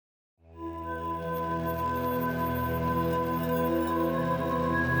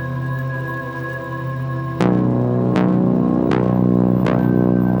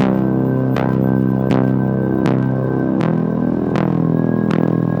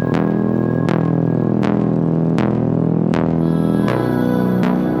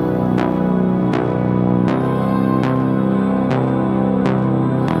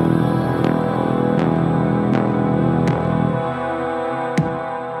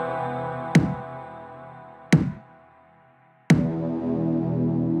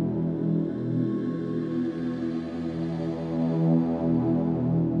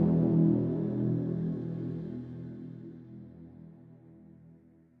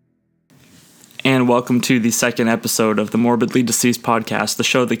and welcome to the second episode of the Morbidly Deceased podcast, the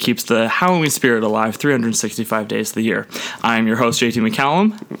show that keeps the Halloween spirit alive 365 days of the year. I'm your host, JT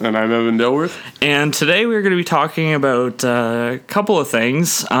McCallum. And I'm Evan Dilworth. And today we're going to be talking about a couple of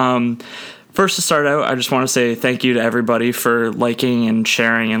things. First, to start out, I just want to say thank you to everybody for liking and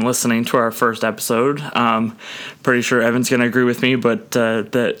sharing and listening to our first episode. Pretty sure Evan's going to agree with me, but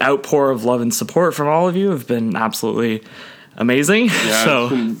the outpour of love and support from all of you have been absolutely amazing. Yeah,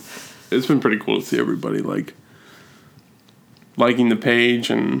 so it's been pretty cool to see everybody liking the page,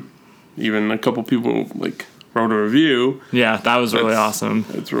 and even a couple people wrote a review. Yeah, that was really awesome.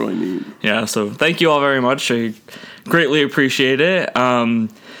 It's really neat. Yeah, so thank you all very much. I greatly appreciate it.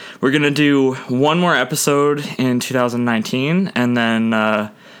 We're going to do one more episode in 2019, and then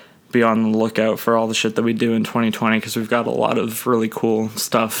be on the lookout for all the shit that we do in 2020, because we've got a lot of really cool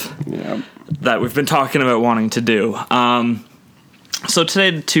stuff that we've been talking about wanting to do. So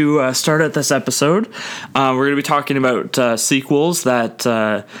today, to start out this episode, we're going to be talking about sequels that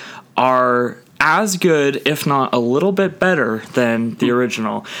are as good, if not a little bit better, than the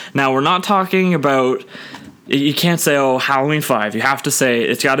original. Now, we're not talking about... You can't say, Halloween 5. You have to say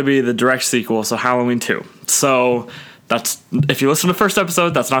it's got to be the direct sequel, so Halloween 2. So that's, if you listen to the first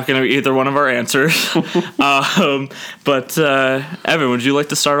episode, that's not going to be either one of our answers. But Evan, would you like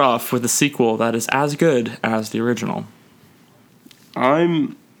to start off with a sequel that is as good as the original?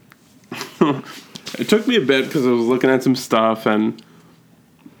 It took me a bit because I was looking at some stuff, and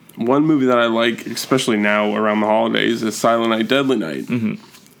one movie that I like, especially now around the holidays, is Silent Night, Deadly Night. Mm-hmm.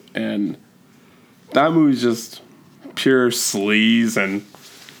 And that movie's just pure sleaze and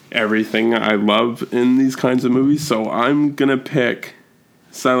everything I love in these kinds of movies. So I'm going to pick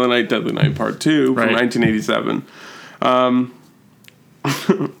Silent Night, Deadly Night Part 2 from 1987.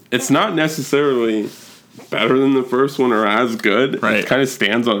 It's not necessarily better than the first one or as good. Right. It kind of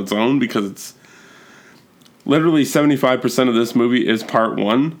stands on its own because it's literally 75% of this movie is Part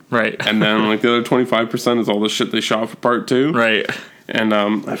 1. Right. And then the other 25% is all the shit they shot for Part 2. Right. And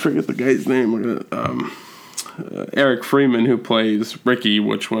I forget the guy's name. Eric Freeman, who plays Ricky,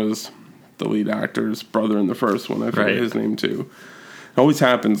 which was the lead actor's brother in the first one. I forget his name too. It always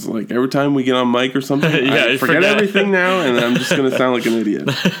happens. Every time we get on mic or something, I forget everything now, and I'm just going to sound like an idiot.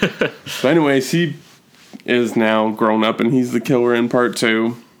 So anyways, he is now grown up, and he's the killer in Part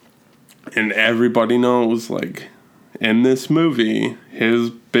 2. And everybody knows, in this movie,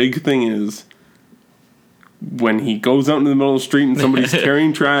 his big thing is when he goes out into the middle of the street and somebody's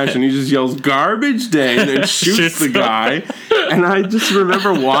carrying trash, and he just yells, "Garbage Day," and then shoots the guy. And I just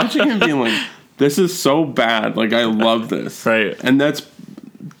remember watching him being like, this is so bad. I love this. Right. And I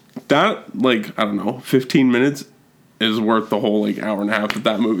don't know, 15 minutes is worth the whole hour and a half of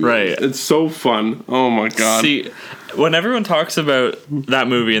that movie. Right. It's so fun. Oh my God. See, when everyone talks about that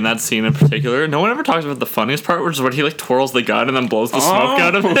movie and that scene in particular, no one ever talks about the funniest part, which is when he twirls the gun and then blows the smoke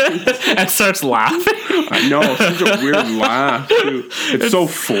out of it and starts laughing. I know, it's such a weird laugh too. It's so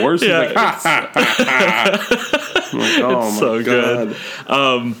forced. Yeah, it's ha ha ha ha. It's so God.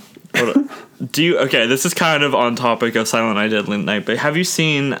 Good. Okay, this is kind of on topic of Silent Night, Deadly Night, but have you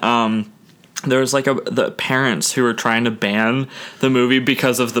seen there's the parents who were trying to ban the movie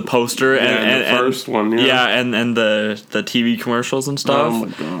because of the poster and the first one, and the TV commercials and stuff. Oh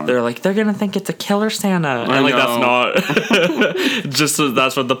my God. They're gonna think it's a killer Santa, and that's not. Just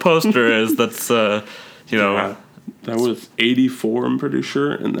that's what the poster is. That's Yeah, that was 84, I'm pretty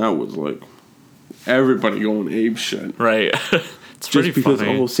sure, and that was everybody going ape shit. Right. It's just because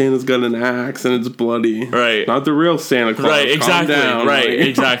funny. Santa's got an axe and it's bloody. Right. Not the real Santa Claus. Right. Exactly. Calm down, right.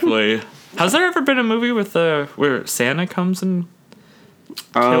 Exactly. Has there ever been a movie with where Santa comes and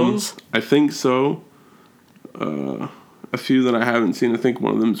kills? I think so. A few that I haven't seen. I think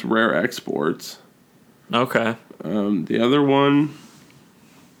one of them is Rare Exports. Okay. The other one.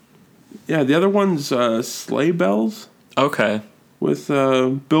 Yeah, the other one's Sleigh Bells. Okay. With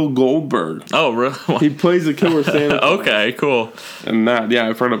Bill Goldberg. Oh, really? He plays a killer Santa. Okay, cool. And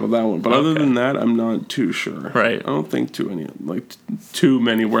I've heard about that one. But other than that, I'm not too sure. Right. I don't think too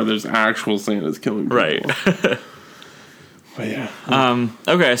many where there's actual Santas killing people. Right. But yeah.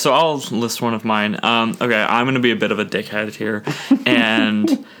 Okay, so I'll list one of mine. Okay, I'm going to be a bit of a dickhead here.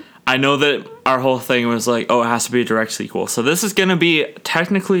 And I know that our whole thing was it has to be a direct sequel. So this is going to be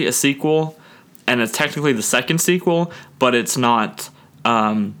technically a sequel, and it's technically the second sequel, but it's not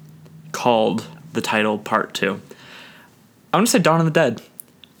called the title Part 2. I'm going to say Dawn of the Dead.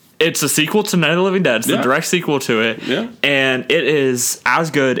 It's a sequel to Night of the Living Dead. It's the direct sequel to it. Yeah. And it is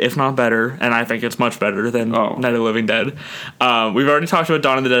as good, if not better, and I think it's much better than Night of the Living Dead. We've already talked about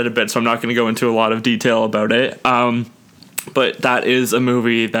Dawn of the Dead a bit, so I'm not going to go into a lot of detail about it. But that is a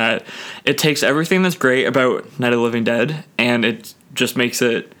movie that it takes everything that's great about Night of the Living Dead and it just makes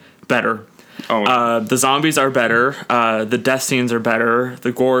it better. The zombies are better. The death scenes are better.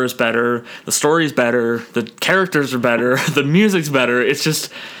 The gore is better. The story's better. The characters are better. The music's better. It's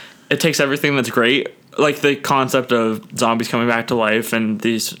just, it takes everything that's great. Like the concept of zombies coming back to life and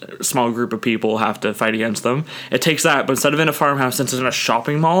these small group of people have to fight against them. It takes that, but instead of in a farmhouse, it's in a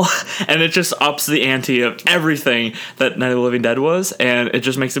shopping mall, and it just ups the ante of everything that Night of the Living Dead was, and it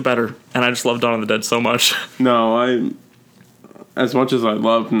just makes it better. And I just love Dawn of the Dead so much. No, as much as I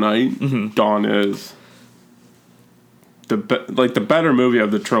love Night, Dawn is the better movie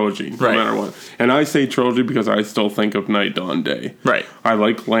of the trilogy, no matter what. And I say trilogy because I still think of Night, Dawn, Day. Right. I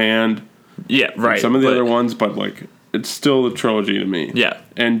like Land. Yeah, right. Some of the other ones, but like it's still the trilogy to me. Yeah.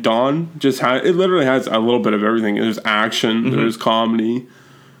 And Dawn it literally has a little bit of everything. There's action, there's comedy,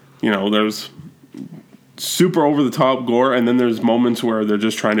 there's super over the top gore, and then there's moments where they're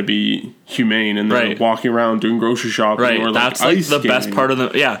just trying to be humane and they're walking around doing grocery shopping. Right. Or that's like the best part of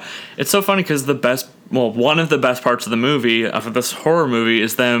the. Yeah. It's so funny because one of the best parts of the movie, of this horror movie,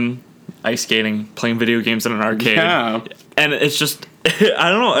 is them ice skating, playing video games in an arcade. Yeah. And it's just, I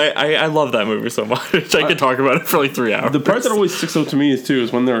don't know, I love that movie so much. I could talk about it for like 3 hours. The part that always sticks out to me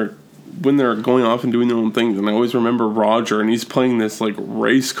is when they're going off and doing their own things, and I always remember Roger, and he's playing this like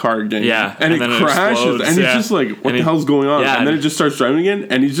race car game, and it crashes, and he's just like, "What the hell's going on?" And then it just starts driving again,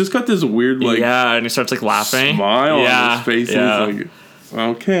 and he's just got this weird like, and he starts like laughing, smile on his face, and he's like,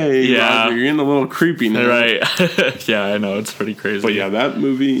 "Okay, Roger, you're getting a little creepy now." Right? Yeah, I know, it's pretty crazy. But yeah, that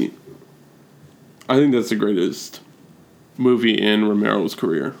movie, I think that's the greatest movie in Romero's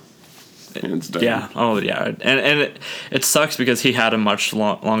career. Yeah. Oh, yeah. And it sucks because he had a much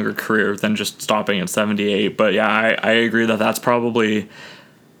longer career than just stopping at 78. But yeah, I agree that's probably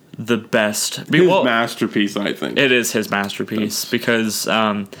the best. His masterpiece, I think. It is his masterpiece because,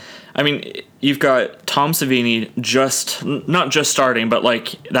 you've got Tom Savini not just starting, but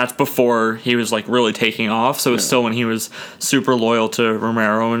like that's before he was like really taking off. So it's still when he was super loyal to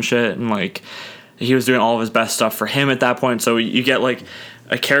Romero and shit. And like he was doing all of his best stuff for him at that point. So you get like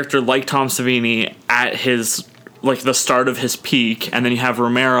a character like Tom Savini at his like the start of his peak, and then you have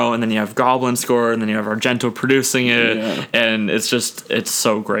Romero, and then you have Goblin score, and then you have Argento producing it, and it's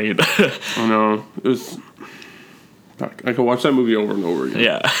so great. I know. I could watch that movie over and over again.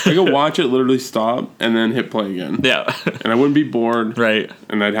 Yeah. I could watch it, literally stop, and then hit play again. Yeah. And I wouldn't be bored. Right.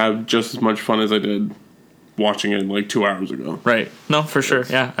 And I'd have just as much fun as I did watching it like 2 hours ago. Right. No, for sure.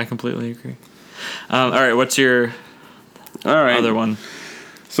 Yeah, I completely agree. All right, what's your other one?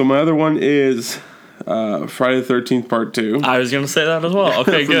 So my other one is Friday the 13th Part 2. I was going to say that as well.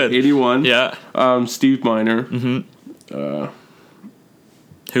 Okay, good. 81. Yeah. Steve Miner.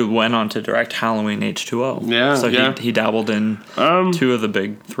 Who went on to direct Halloween H2O. Yeah. So he dabbled in two of the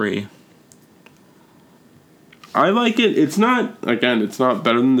big three. I like it. It's not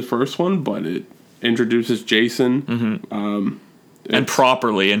better than the first one, but it introduces Jason. And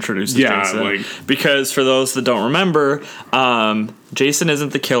properly introduces Jason. Because for those that don't remember, Jason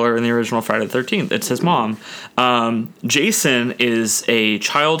isn't the killer in the original Friday the 13th. It's his mom. Jason is a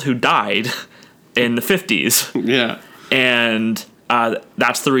child who died in the 50s. Yeah. And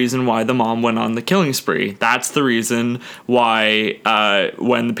that's the reason why the mom went on the killing spree. That's the reason why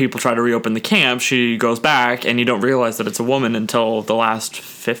when the people try to reopen the camp, she goes back, and you don't realize that it's a woman until the last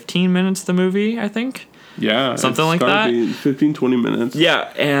 15 minutes of the movie, I think. Yeah, something like that. 15, 20 minutes.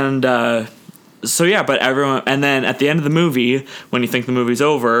 Yeah, and but everyone, and then at the end of the movie, when you think the movie's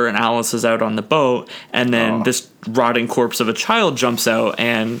over, and Alice is out on the boat, and then this rotting corpse of a child jumps out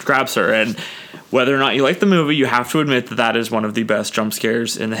and grabs her, and whether or not you like the movie, you have to admit that is one of the best jump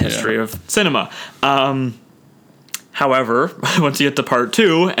scares in the history of cinema. However, once you get to Part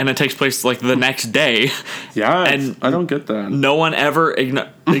 2, and it takes place like the next day, and I don't get that. No one ever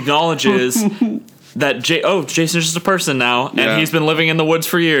acknowledges that Jason's just a person now, and he's been living in the woods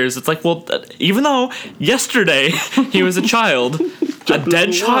for years. It's like, well, even though yesterday he was a child, a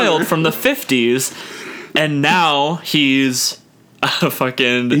dead child from the 50s, and now he's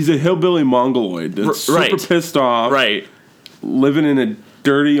he's a hillbilly mongoloid that's super pissed off, living in a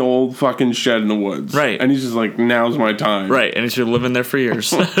dirty old fucking shed in the woods, and he's just like, now's my time, and he's been living there for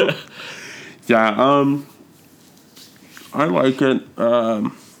years. I like it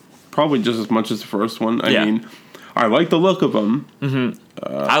probably just as much as the first one. I mean, I like the look of him.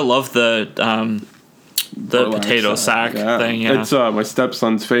 I love the potato sack thing. Yeah. It's my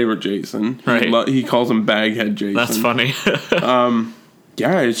stepson's favorite Jason. He calls him Baghead Jason. That's funny.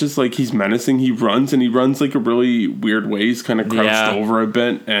 It's just like he's menacing. He runs like a really weird way. He's kind of crouched over a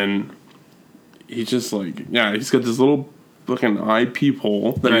bit, and he's just like, he's got this little like an eye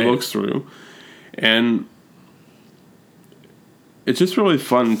peephole that he looks through. And it's just really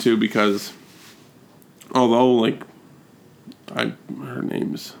fun, too, because although, like, her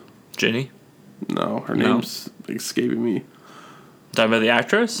name's... Ginny? No, her name's escaping me. Talking about the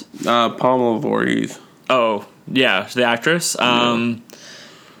actress? Pamela Voorhees. Oh, yeah, the actress.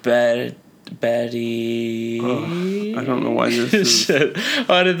 Betty... I don't know why this is... Shit.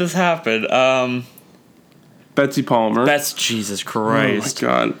 Why did this happen? Betsy Palmer. Jesus Christ. Oh,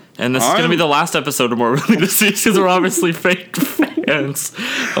 my God. And this is going to be the last episode of More Really to See because we're obviously fake fans.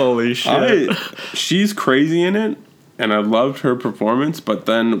 Holy shit. She's crazy in it, and I loved her performance, but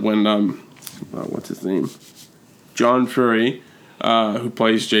then when, what's his name? John Fury, who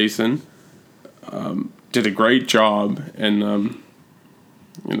plays Jason, did a great job, and,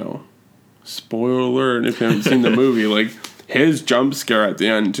 you know, spoiler alert if you haven't seen the movie, like, his jump scare at the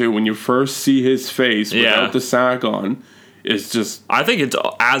end, too, when you first see his face without the sack on, is just... I think it's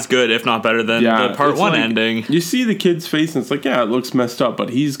as good, if not better, than the part one ending. You see the kid's face, and it's like, yeah, it looks messed up, but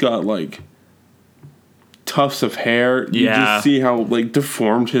he's got, like, tufts of hair. You just see how, like,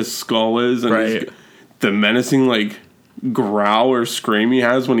 deformed his skull is, and the menacing, like, growl or scream he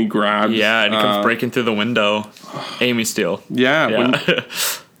has when he grabs. Yeah, and he comes breaking through the window. Amy Steele. Yeah.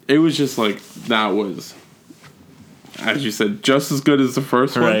 It was just, like, that was... as you said, just as good as the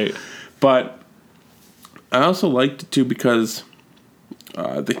first one. Right. But I also liked it, too, because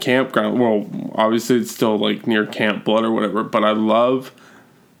the campground... Well, obviously, it's still, like, near Camp Blood or whatever, but I love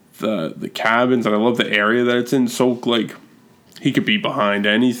the cabins, and I love the area that it's in. So, like, he could be behind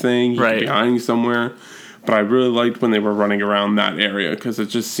anything. He could be hiding somewhere. But I really liked when they were running around that area, because it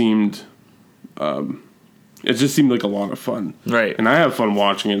just seemed... it just seemed like a lot of fun. Right. And I have fun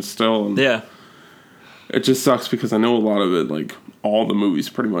watching it still. And it just sucks because I know a lot of it, like, all the movies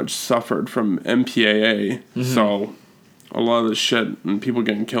pretty much suffered from MPAA. Mm-hmm. So a lot of the shit and people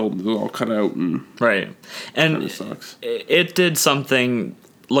getting killed is all cut out. And and sucks. It did something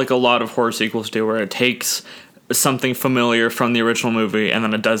like a lot of horror sequels do, where it takes something familiar from the original movie and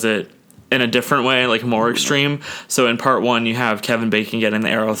then it does it in a different way, like more extreme. So in part one, you have Kevin Bacon getting the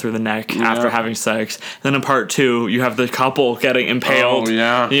arrow through the neck after having sex. Then in part two, you have the couple getting impaled. Oh,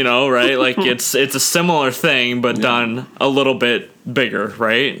 yeah. You know, right? Like it's a similar thing, but done a little bit bigger,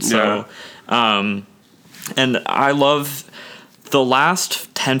 right? So, and I love the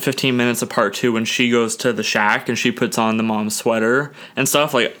last 10-15 minutes of part two when she goes to the shack and she puts on the mom's sweater and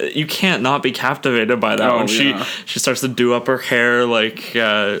stuff. Like, you can't not be captivated by that when she starts to do up her hair like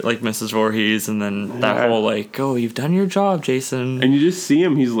Mrs. Voorhees, and then that whole like, oh, you've done your job, Jason. And you just see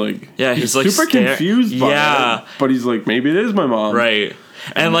him, he's like, he's like super confused by it, but he's like, maybe it is my mom, right?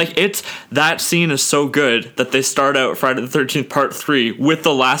 And like, it's that scene is so good that they start out Friday the 13th part 3 with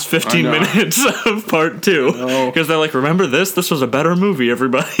the last 15 minutes of part 2, because they're like, remember this was a better movie,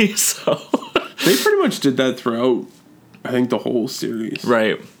 everybody. So they pretty much did that throughout, I think, the whole series.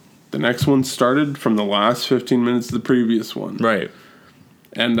 Right. The next one started from the last 15 minutes of the previous one. Right.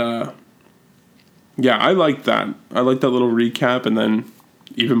 And yeah, I like that. I like that little recap, and then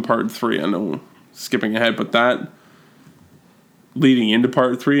even part 3. I know, skipping ahead, but that leading into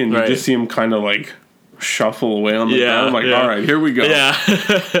part 3, and you just see him kind of like shuffle away on the ground. Like, all right, here we go. Yeah.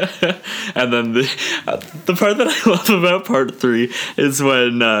 And then the part that I love about part 3 is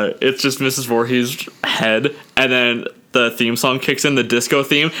when it's just Mrs. Voorhees' head, and then the theme song kicks in, the disco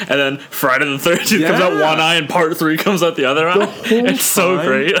theme, and then Friday the 13th comes out one eye and part 3 comes out the other eye. It's so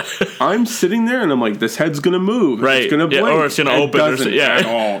great. I'm sitting there and I'm like, this head's gonna move. Right. It's gonna blink. Or it's gonna open. At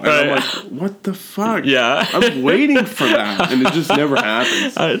all. And I'm like, what the fuck? Yeah. I'm waiting for that, and it just never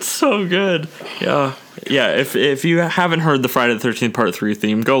happens. It's so good. Yeah. Yeah, if you haven't heard the Friday the 13th part 3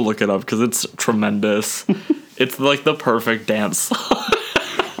 theme, go look it up, because it's tremendous. It's like the perfect dance song.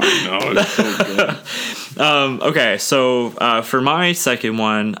 I know, it's so good. Okay, so for my second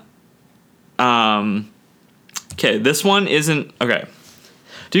one, okay, this one isn't... Okay.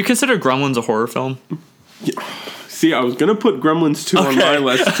 Do you consider Gremlins a horror film? Yeah. See, I was going to put Gremlins 2 on my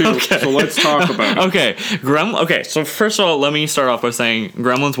list, too, so let's talk about it. Okay, so first of all, let me start off by saying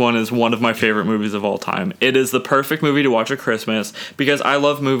Gremlins 1 is one of my favorite movies of all time. It is the perfect movie to watch at Christmas, because I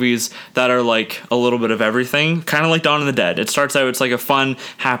love movies that are like a little bit of everything, kind of like Dawn of the Dead. It starts out, it's like a fun,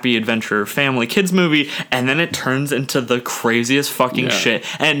 happy adventure family kids movie, and then it turns into the craziest fucking shit,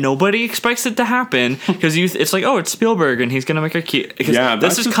 and nobody expects it to happen, because it's like, oh, it's Spielberg, and he's going to make a cute...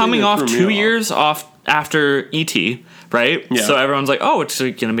 This is coming off 2 years off after E.T., right? Yeah. So everyone's like, oh, it's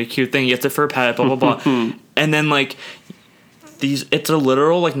like gonna be a cute thing. He gets it for a pet, blah, blah, blah. And then, like, it's a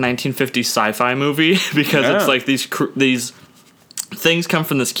literal, like, 1950s sci-fi movie, because it's, like, these things come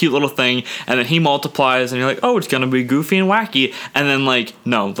from this cute little thing, and then he multiplies, and you're like, oh, it's gonna be goofy and wacky, and then like,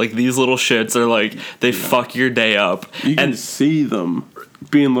 no, like these little shits are like, they fuck your day up. You can see them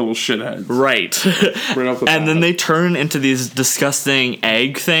being little shitheads. Right. Right off the bat. And then they turn into these disgusting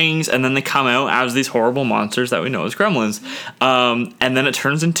egg things, and then they come out as these horrible monsters that we know as gremlins. And then it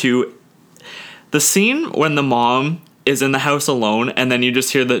turns into the scene when the mom is in the house alone, and then you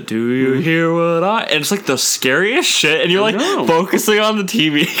just hear the "Do you hear what I?" And it's like the scariest shit, and you're like focusing on the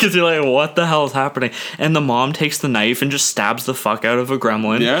TV because you're like, "What the hell is happening?" And the mom takes the knife and just stabs the fuck out of a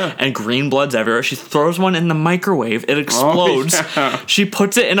gremlin. Yeah. And green blood's everywhere. She throws one in the microwave. It explodes. Oh, yeah. She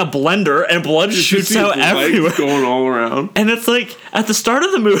puts it in a blender, and blood shoots out everywhere, going all around. And it's like at the start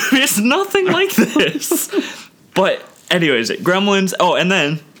of the movie, it's nothing like this. But anyways, Gremlins. Oh, and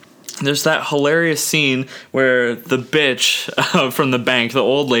then there's that hilarious scene where the bitch from the bank, the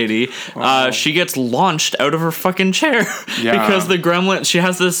old lady, she gets launched out of her fucking chair because the gremlin. She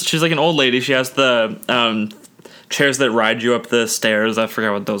has this. She's like an old lady. She has the chairs that ride you up the stairs. I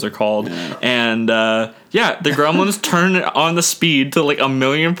forget what those are called. Yeah. And the gremlins turn on the speed to like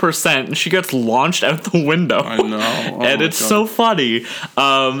 1,000,000%, and she gets launched out the window. I know, and it's so funny.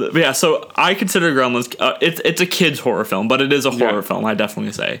 But yeah, so I consider Gremlins. It's a kids horror film, but it is a horror film. I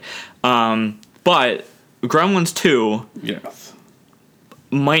definitely say. But Gremlins 2, yes,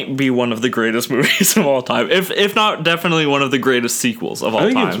 might be one of the greatest movies of all time. If not, definitely one of the greatest sequels of all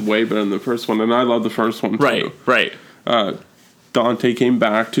time. I think it's way better than the first one, and I love the first one too. Right. Dante came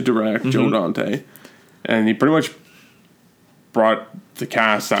back to direct, Joe Dante, and he pretty much brought the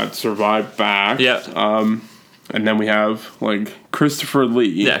cast that survived back. Yeah. And then we have like Christopher Lee.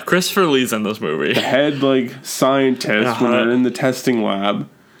 Yeah, Christopher Lee's in this movie. The head like scientist when they're in the testing lab.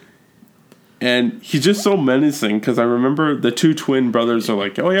 And he's just so menacing because I remember the two twin brothers are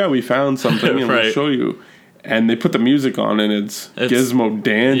like, oh yeah, we found something and we'll show you. And they put the music on and it's Gizmo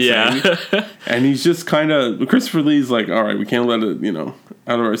dancing. Yeah. And he's just kind of, Christopher Lee's like, all right, we can't let it,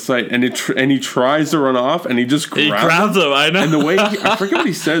 out of our sight. And he tries to run off and he just grabs him. I know. And the way, I forget what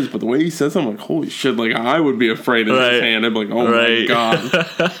he says, but the way he says it, I'm like, holy shit, like I would be afraid of his hand. I'd be like, oh my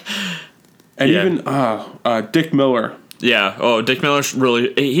God. And even Dick Miller. Yeah. Oh, Dick Miller's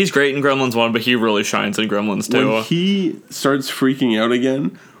he's great in Gremlins 1, but he really shines in Gremlins 2. When he starts freaking out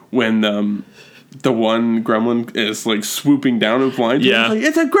again, when the one gremlin is like swooping down and flying, he's like,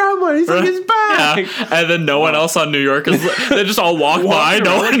 it's a gremlin, he's like, it's back. Yeah. And then no one else on New York they just all walk by,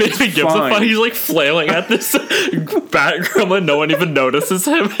 no one even gives a fuck. He's like flailing at this bat gremlin, no one even notices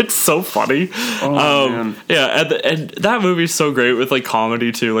him. It's so funny. Man. Yeah, and that movie's so great with like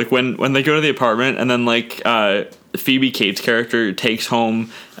comedy too. Like when they go to the apartment and then like Phoebe Cates' character takes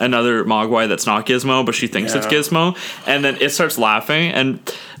home another Mogwai that's not Gizmo, but she thinks it's Gizmo, and then it starts laughing, and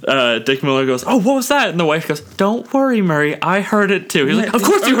Dick Miller goes, "Oh, what was that?" And the wife goes, "Don't worry, Murray, I heard it too." He's like, "Of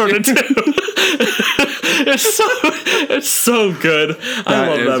course you heard it too." It's so good. I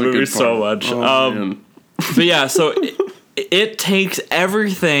love that movie so much. But yeah, so it takes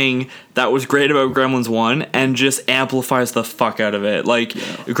everything that was great about Gremlins 1 and just amplifies the fuck out of it. Like,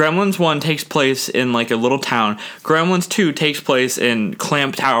 Gremlins 1 takes place in, like, a little town. Gremlins 2 takes place in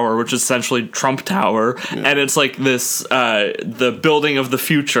Clamp Tower, which is essentially Trump Tower. Yeah. And it's, like, this, the building of the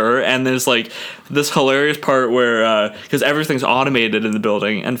future. And there's, like, this hilarious part where, because everything's automated in the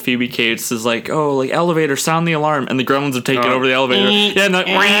building, and Phoebe Cates is like, oh, like, elevator, sound the alarm. And the Gremlins have taken over the elevator. Yeah, and,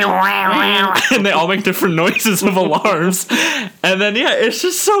 and they all make different noises of alarms. And then, it's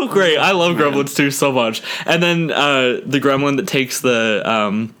just so great. I love Gremlins 2 so much. And then the gremlin that takes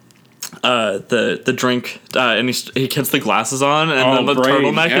the drink and he gets the glasses on and then the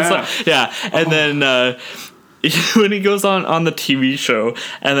turtleneck and stuff. And then when he goes on the TV show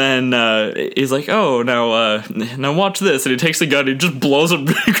and then he's like, oh, now watch this, and he takes the gun and he just blows a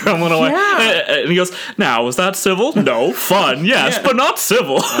gremlin away. And he goes, now was that civil? No. Fun, yes, but not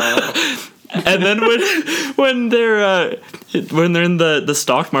civil. And then when they're in the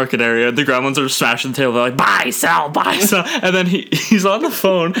stock market area, the gremlins are smashing the table. They're like, buy, sell. And then he's on the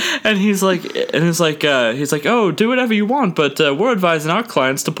phone and he's like, oh, do whatever you want, but we're advising our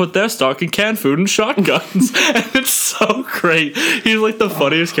clients to put their stock in canned food and shotguns. And it's so great. He's like the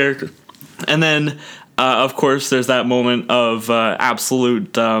funniest character. And then of course there's that moment of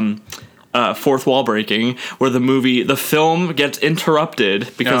absolute fourth wall breaking where the film gets interrupted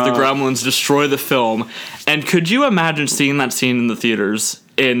because the gremlins destroy the film. And could you imagine seeing that scene in the theaters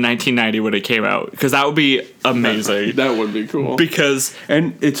in 1990 when it came out, because that would be amazing. That would be cool.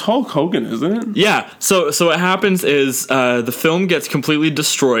 And it's Hulk Hogan, isn't it? Yeah. So what happens is the film gets completely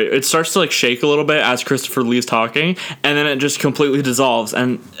destroyed. It starts to like shake a little bit as Christopher Lee's talking, and then it just completely dissolves,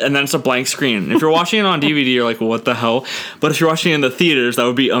 and then it's a blank screen. If you're watching it on DVD, you're like, what the hell? But if you're watching it in the theaters, that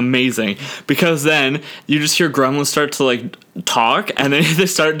would be amazing, because then you just hear Gremlins start to like talk, and then they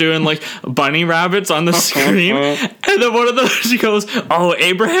start doing like bunny rabbits on the screen, and then one of them, she goes, "Oh,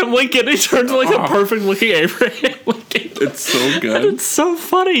 Abraham Lincoln." He turns like a perfect looking Abraham Lincoln. It's so good. And it's so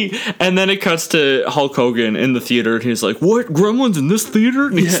funny. And then it cuts to Hulk Hogan in the theater, and he's like, "What, Gremlins in this theater?"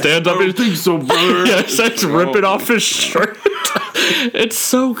 And he stands up and think so, brother. Yeah, starts ripping off his shirt. It's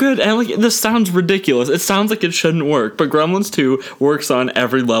so good. And like, this sounds ridiculous. It sounds like it shouldn't work, but Gremlins 2 works on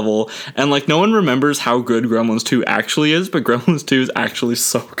every level. And like, no one remembers how good Gremlins 2 actually is, but Gremlins 2 is actually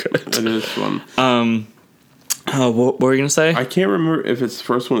so good. It is fun. What were you gonna say? I can't remember if it's the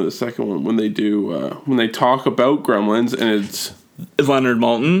first one or the second one when they do when they talk about Gremlins, and it's Leonard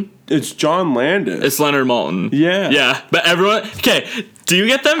Maltin. It's John Landis. It's Leonard Maltin. Yeah. But everyone, okay. Do you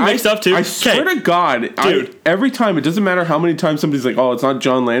get them mixed up too? I swear to God, dude. Every time, it doesn't matter how many times somebody's like, "Oh, it's not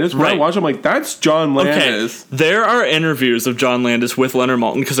John Landis." When I watch, I'm like, "That's John Landis." Okay. There are interviews of John Landis with Leonard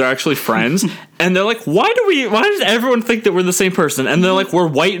Maltin because they're actually friends, and they're like, "Why does everyone think that we're the same person?" And they're like, "We're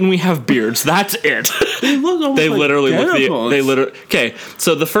white and we have beards. That's it." They look almost Okay.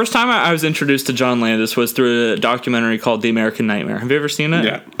 So the first time I was introduced to John Landis was through a documentary called The American Nightmare. Have you ever seen it?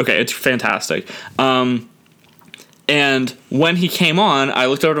 Yeah. Okay, it's fantastic. And when he came on, I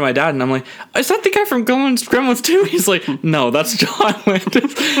looked over to my dad and I'm like, "Is that the guy from Gremlins 2?" He's like, "No, that's John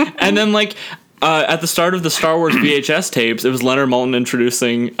Landis." And then like at the start of the Star Wars VHS tapes, it was Leonard Maltin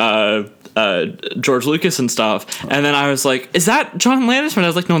introducing George Lucas and stuff. And then I was like, "Is that John Landis?" And I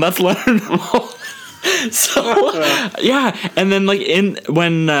was like, "No, that's Leonard Maltin." So yeah, and then like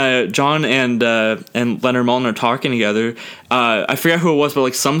when John and Leonard Maltin are talking together, I forget who it was, but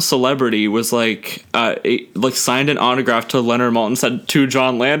like some celebrity was like signed an autograph to Leonard Maltin, said to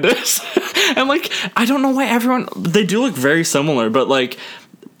John Landis, and like I don't know why they do look very similar, but like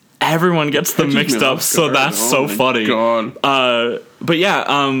everyone gets them mixed up, so that's so funny. God. But yeah,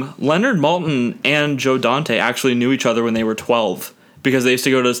 Leonard Maltin and Joe Dante actually knew each other when they were 12. Because they used to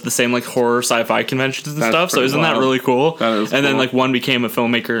go to the same like horror sci-fi conventions and stuff, so isn't that really cool? That is and then like one became a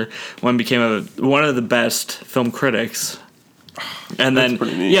filmmaker, one became one of the best film critics. And then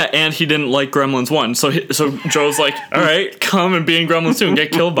yeah, and he didn't like Gremlins 1, so Joe's like, "All right, come and be in Gremlins 2 and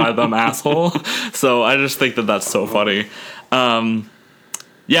get killed by them, asshole." So I just think that's so funny. Here's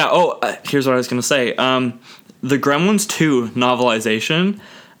what I was gonna say. The Gremlins 2 novelization,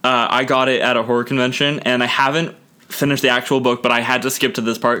 I got it at a horror convention, and I haven't finished the actual book, but I had to skip to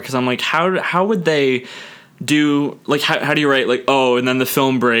this part because I'm like, how would they do, like, how do you write like, oh, and then the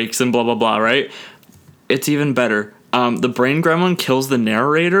film breaks and blah blah blah, right? It's even better. The brain gremlin kills the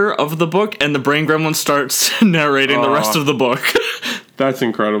narrator of the book, and the brain gremlin starts narrating the rest of the book. That's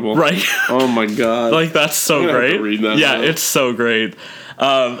incredible, right? Oh my God, like that's so great. Read that now. It's so great.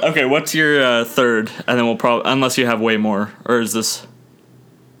 Okay, what's your third? And then we'll probably, unless you have way more, or is this?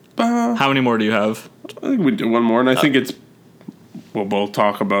 How many more do you have? I think we do one more, and I think it's. We'll both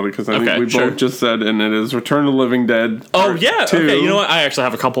talk about it because I think we both just said, and it is Return of the Living Dead. Oh yeah, 2. Okay. You know what? I actually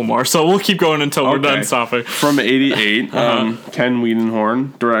have a couple more, so we'll keep going until we're done stopping. From '88, Ken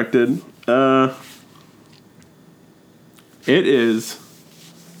Wiedenhorn directed. It is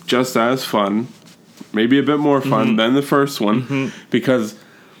just as fun, maybe a bit more fun than the first one, because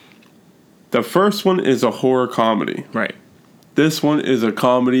the first one is a horror comedy. Right. This one is a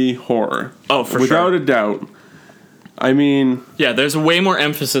comedy horror. Oh, for without a doubt. I mean... Yeah, there's way more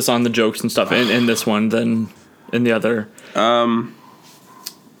emphasis on the jokes and stuff in this one than in the other.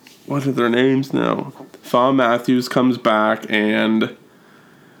 What are their names now? Thom Matthews comes back, and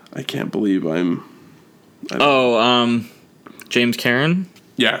I can't believe James Karen?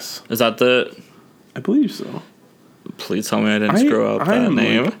 Yes. Is that the... I believe so. Please tell me I didn't screw up that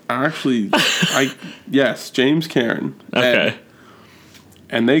name. Yes, James Karen. Okay.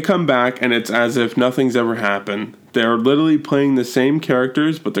 And they come back, and it's as if nothing's ever happened. They're literally playing the same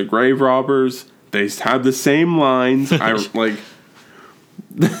characters, but they're grave robbers. They have the same lines. The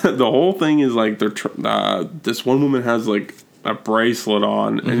whole thing is like this one woman has like a bracelet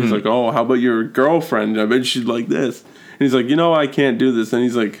on, and he's like, "Oh, how about your girlfriend? I bet she'd like this." And he's like, "I can't do this." And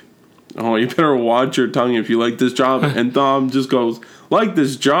he's like, "Oh, you better watch your tongue if you like this job." And Thom just goes, "Like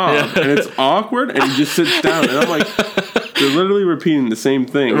this job," and it's awkward, and he just sits down, and I'm like, they're literally repeating the same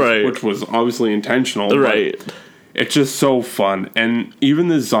thing, right? Which was obviously intentional, right? It's just so fun. And even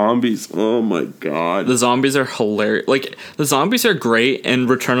the zombies, oh my god. The zombies are hilarious. Like, the zombies are great in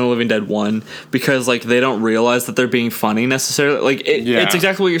Return of the Living Dead 1 because, like, they don't realize that they're being funny necessarily. Like, it's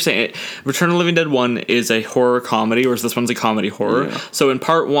exactly what you're saying. Return of the Living Dead 1 is a horror comedy, whereas this one's a comedy horror. Yeah. So in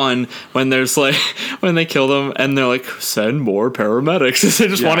part 1, when there's, like, when they kill them and they're like, send more paramedics. They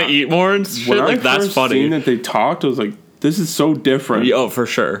just want to eat more and shit. Like, that's funny. When I first seen that they talked, I was like, this is so different. Oh, for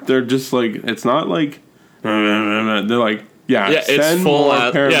sure. They're just like, it's not like... They're like, it's full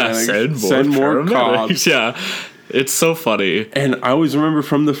paramedics. Send more cops. Yeah, it's so funny. And I always remember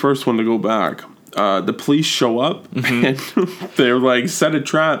from the first one, to go back, the police show up and they're like, set a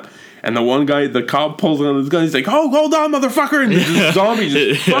trap. And the one guy, the cop pulls on his gun. He's like, "Oh, hold on, motherfucker!" And the zombie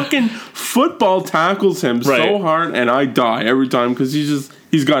just fucking football tackles him so hard, and I die every time because he's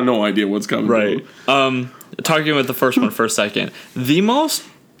got no idea what's coming. Right. Talking about the first one for a second, the most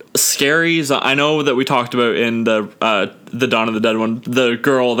scary. I know that we talked about in the Dawn of the Dead one, the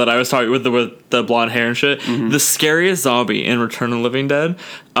girl that I was talking with the blonde hair and shit. Mm-hmm. The scariest zombie in Return of the Living Dead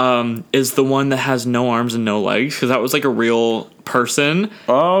is the one that has no arms and no legs, because that was like a real person.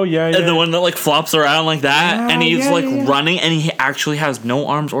 Oh yeah. And the one that like flops around like that, and he's running, and he actually has no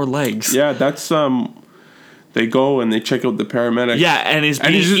arms or legs. Yeah, that's They go and they check out the paramedic. Yeah, and he's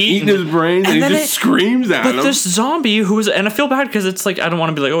just eating his brains, and he just screams at him. But this zombie who was, and I feel bad because it's like, I don't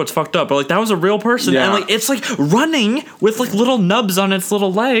want to be like, oh, it's fucked up, but like, that was a real person, and like, it's like running with like little nubs on its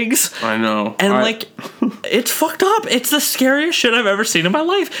little legs. I know. And like, it's fucked up. It's the scariest shit I've ever seen in my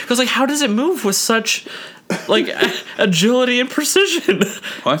life. Because like, how does it move with such like agility and precision?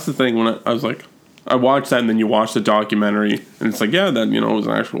 Well, that's the thing. When I was like, I watched that, and then you watch the documentary, and it's like, yeah, that it was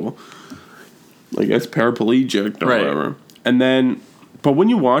an actual, I guess, paraplegic or whatever. And then, but when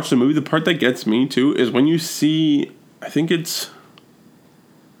you watch the movie, the part that gets me too is when you see, I think it's,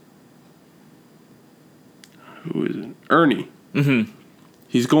 who is it? Ernie. Mm-hmm.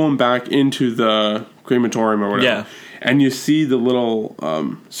 He's going back into the crematorium or whatever. Yeah. And you see the little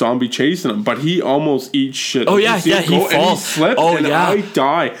zombie chasing him, but he almost eats shit. Oh yeah, he falls. And he slips, I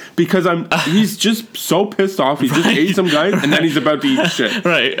die because he's just so pissed off. He just ate some guy, and then he's about to eat shit.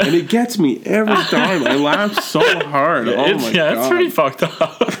 Right. And it gets me every time. I laugh so hard. Oh my god. It's pretty fucked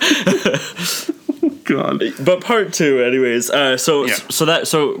up. God. But part 2, anyways. Part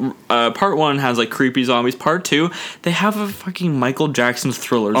 1 has like creepy zombies. Part 2, they have a fucking Michael Jackson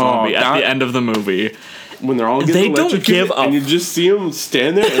Thriller zombie at the end of the movie. When they're all getting electrocuted, don't give up, and you just see him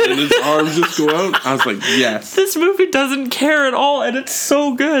stand there, and then his arms just go out. I was like, yes. This movie doesn't care at all, and it's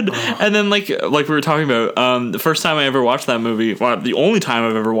so good. And then, like we were talking about, the first time I ever watched that movie, well, the only time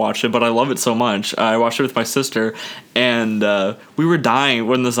I've ever watched it, but I love it so much. I watched it with my sister, and we were dying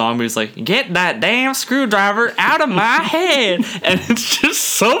when the zombie's like, "Get that damn screwdriver out of my head," and it's just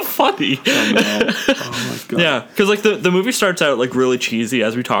so funny. Oh my god. Yeah, because like the movie starts out like really cheesy,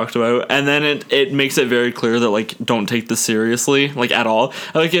 as we talked about, and then it makes it very clear that like, don't take this seriously, like, at all.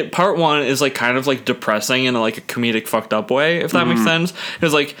 Like, part 1 is like kind of like depressing in like a comedic fucked up way, if that makes sense,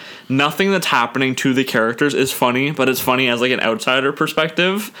 because like nothing that's happening to the characters is funny, but it's funny as like an outsider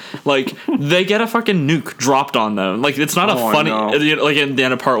perspective. Like, they get a fucking nuke dropped on them. Like, it's not a funny, like in the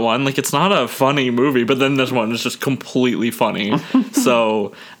end of part 1, like, it's not a funny movie, but then this one is just completely funny.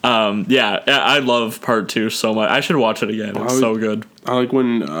 So I love part 2 so much. I should watch it again. It's so good. I like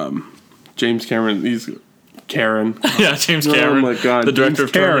when James Cameron, James Cameron. Oh my god! The director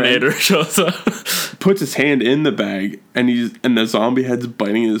of Terminator shows up, puts his hand in the bag, and the zombie head's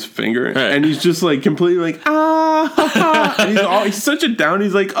biting his finger, and he's just like completely like and he's such a down.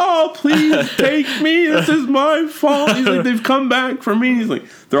 He's like, "Oh, please take me. This is my fault." He's like, "They've come back for me." He's like,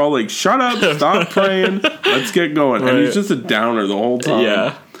 they're all like, "Shut up! Stop praying. Let's get going." And he's just a downer the whole time.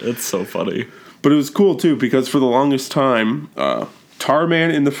 Yeah, it's so funny. But it was cool too because for the longest time,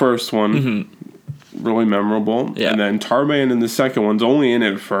 Tarman in the first one. Mm-hmm. Really memorable. Yeah. And then Tarman in the second one's only in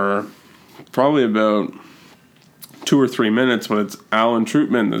it for probably about 2 or 3 minutes when it's Alan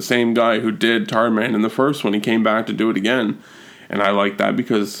Troutman, the same guy who did Tarman in the first one. He came back to do it again. And I like that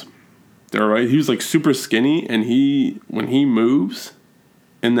because they're right. He was like super skinny, and when he moves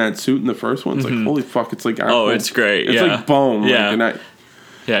in that suit in the first one, it's like, holy fuck, it's like actual, it's great. It's like bone. Yeah. Like,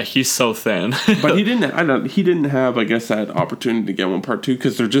 yeah, he's so thin. But he didn't have, I guess, that opportunity to get one part 2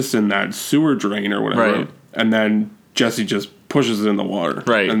 because they're just in that sewer drain or whatever. Right. And then Jesse just pushes it in the water.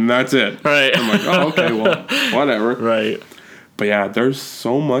 Right. And that's it. Right. I'm like, oh, okay, well, whatever. Right. But yeah, there's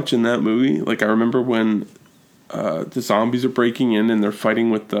so much in that movie. Like, I remember when the zombies are breaking in and they're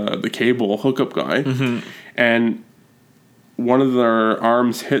fighting with the cable hookup guy. Mm-hmm. And one of their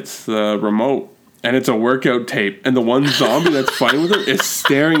arms hits the remote. And it's a workout tape, and the one zombie that's fighting with her is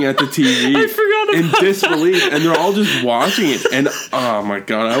staring at the TV. I forgot in disbelief, and they're all just watching it. And oh my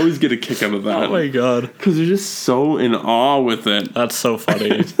god, I always get a kick out of that. Oh my god, because they're just so in awe with it. That's so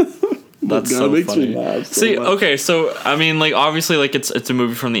funny. That's so funny. Me laugh so See, much. Okay, so I mean, like, obviously, like, it's a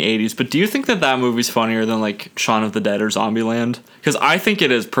movie from the 80s, but do you think that movie's funnier than, like, Shaun of the Dead or Zombieland? Because I think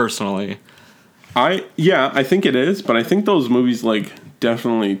it is, personally. I think it is, but I think those movies, like,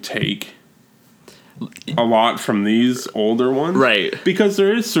 definitely take a lot from these older ones. Right. Because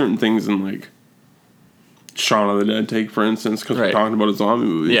there is certain things in, like, Shaun of the Dead, take, for instance, because we're talking about a zombie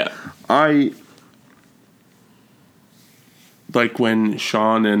movie. Yeah. Like, when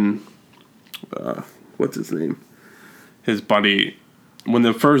Shaun and... what's his name? His buddy. When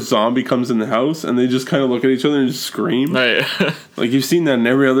the first zombie comes in the house and they just kind of look at each other and just scream. Right. Like, you've seen that in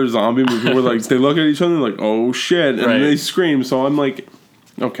every other zombie movie where, like, they look at each other and they're like, oh shit, and then they scream. So I'm like,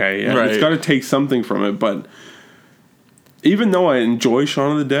 okay, yeah, it's got to take something from it. But even though I enjoy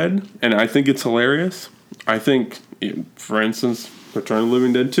Shaun of the Dead and I think it's hilarious, I think, for instance, Return of the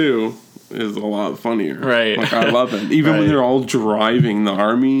Living Dead 2 is a lot funnier. Right. Like, I love it. Even when they're all driving the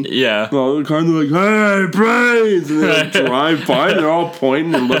army. Yeah. They're kind of like, hey, praise! And they like, drive by, and they're all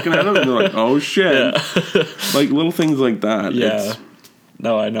pointing and looking at them, and they're like, oh, shit. Yeah. Like, little things like that. Yeah.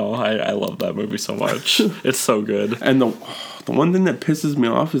 No, I know. I love that movie so much. It's so good. And the one thing that pisses me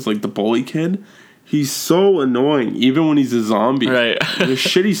off is, like, the bully kid. He's so annoying, even when he's a zombie. Right. The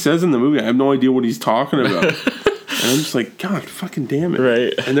shit he says in the movie, I have no idea what he's talking about. And I'm just like, God, fucking damn it.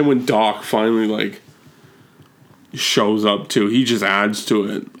 Right. And then when Doc finally, like, shows up, too, he just adds to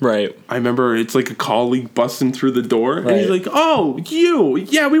it. Right. I remember it's like a colleague busting through the door. Right. And he's like, oh, you.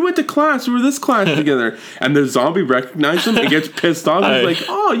 Yeah, we went to class. We were this class together. And the zombie recognizes him and gets pissed off. He's like,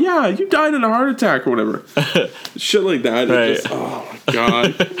 oh, yeah, you died in a heart attack or whatever. Shit like that. Right. Just, oh, my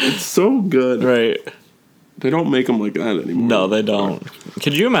God. It's so good. Right. They don't make them like that anymore. No, they don't.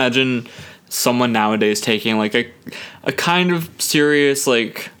 Could you imagine someone nowadays taking, like, a kind of serious,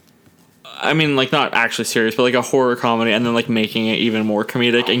 like, I mean, like, not actually serious, but like a horror comedy, and then like making it even more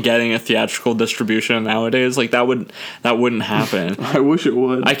comedic and getting a theatrical distribution nowadays? Like, that wouldn't happen. I wish it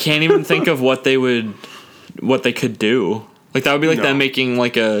would. I can't even think of what they could do. Like, that would be like them making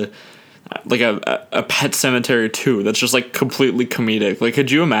like a Pet Sematary 2 that's just like completely comedic. Like,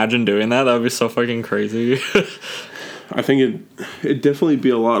 could you imagine doing that? That would be so fucking crazy. I think it'd definitely be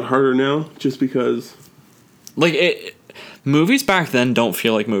a lot harder now, just because, like, movies back then don't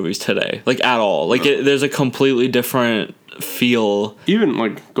feel like movies today, like, at all. Like, there's a completely different feel. Even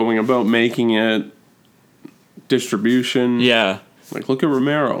like going about making it, distribution. Yeah. Like, look at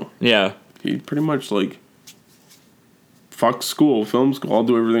Romero. Yeah. He pretty much like, fuck school, film school. I'll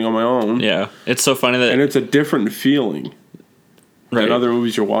do everything on my own. Yeah. It's so funny that, and it's a different feeling than other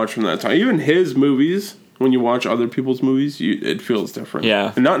movies you watch from that time. Even his movies. When you watch other people's movies, it feels different.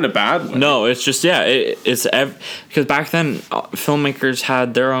 Yeah. And not in a bad way. No, it's just, it's because back then, filmmakers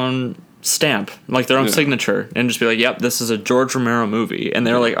had their own stamp, like their own signature, and just be like, yep, this is a George Romero movie. And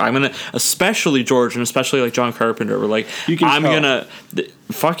they're like, I'm going to, especially George and especially like John Carpenter, were like, I'm going to,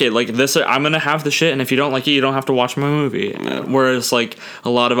 fuck it, like this, I'm going to have the shit, and if you don't like it, you don't have to watch my movie. Yeah. Whereas like a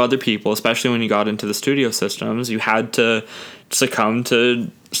lot of other people, especially when you got into the studio systems, you had to succumb to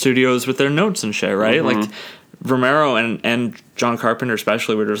studios with their notes and shit, right? Mm-hmm. Like Romero and John Carpenter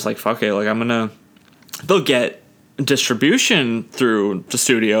especially were just like, fuck it, like they'll get distribution through the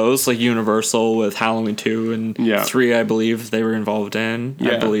studios, like Universal with Halloween 2 and 3, I believe they were involved in,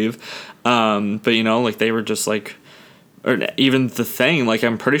 I believe. But you know, like they were just like, or even The Thing, like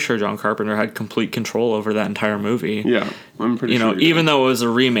I'm pretty sure John Carpenter had complete control over that entire movie. Yeah, I'm pretty sure. You know, even though it was a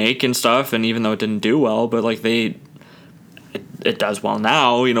remake and stuff, and even though it didn't do well, but like it does well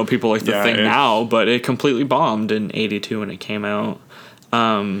now, you know, people like The Thing now, but it completely bombed in 82 when it came out.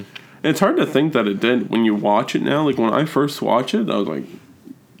 It's hard to think that it did when you watch it now. Like, when I first watched it, I was like,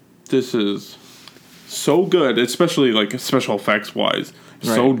 this is so good, especially like special effects wise.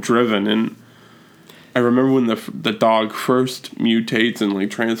 So driven. And I remember when the dog first mutates and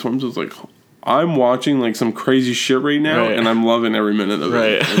like transforms, I was like, I'm watching like some crazy shit right now, and I'm loving every minute of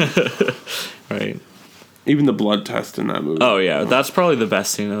it. Right. Even the blood test in that movie. Oh, yeah. That's probably the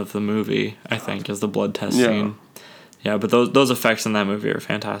best scene of the movie, I think, is the blood test scene. Yeah, but those effects in that movie are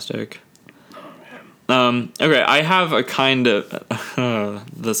fantastic. Okay, I have a kind of...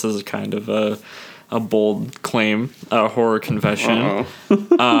 this is kind of a bold claim, a horror confession.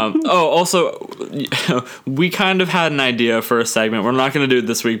 Also, we kind of had an idea for a segment. We're not going to do it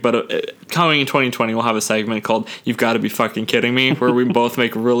this week, but coming in 2020, we'll have a segment called You've Got to Be Fucking Kidding Me, where we both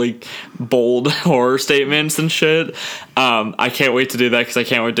make really bold horror statements and shit. I can't wait to do that because I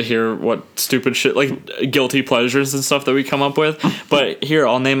can't wait to hear what stupid shit, like guilty pleasures and stuff that we come up with. But here,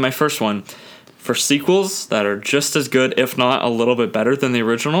 I'll name my first one. for sequels that are just as good, if not a little bit better than the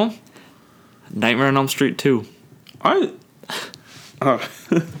original, Nightmare on Elm Street 2. I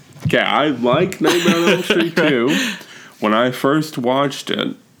like Nightmare on Elm Street 2. When I first watched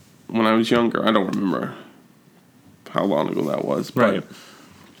it, when I was younger, I don't remember how long ago that was, but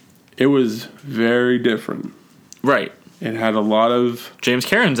it was very different. Right. It had a lot of... James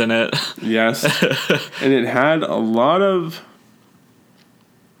Cameron's in it. Yes. And it had a lot of...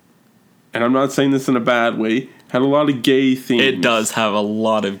 And I'm not saying this in a bad way. Had a lot of gay themes. It does have a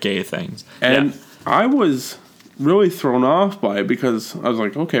lot of gay things. And I was really thrown off by it because I was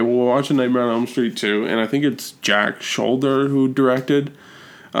like, okay, well, we're watching Nightmare on Elm Street 2, and I think it's Jack Sholder who directed.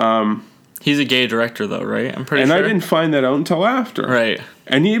 He's a gay director, though, right? I'm pretty sure. And I didn't find that out until after. Right.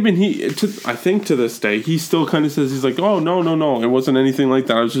 And I think to this day, he still kind of says, he's like, oh, no, it wasn't anything like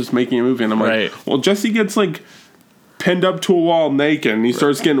that. I was just making a movie. And I'm like, well, Jesse gets, like, pinned up to a wall naked, and he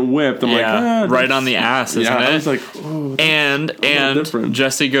starts getting whipped. I'm like, right on the ass, isn't it? I was like, oh, and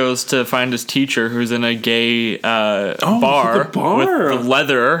Jesse goes to find his teacher, who's in a gay bar with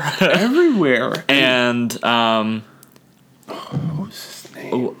leather everywhere. And what was his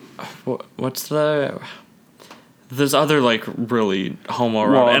name? What's the? There's other like really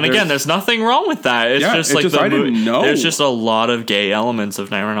homo, and again, there's nothing wrong with that. It's just like I didn't know. There's just a lot of gay elements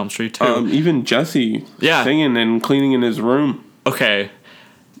of Nightmare on Elm Street too. Even Jesse singing and cleaning in his room. Okay.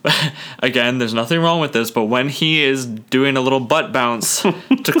 Again, there's nothing wrong with this, but when he is doing a little butt bounce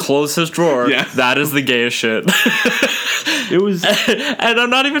to close his drawer, that is the gayest shit. It was, and I'm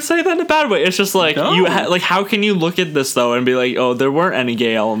not even saying that in a bad way. It's just like how can you look at this though and be like, oh, there weren't any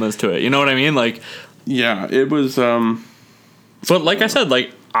gay elements to it? You know what I mean? Like, yeah, it was. But like I said,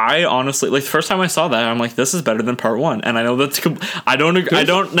 like I honestly, like the first time I saw that, I'm like, this is better than part one, and I know that's I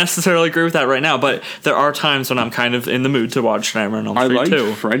don't necessarily agree with that right now, but there are times when I'm kind of in the mood to watch Nightmare on Elm Street 2. I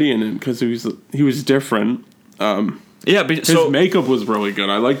liked Freddy in it because he was different. His makeup was really good.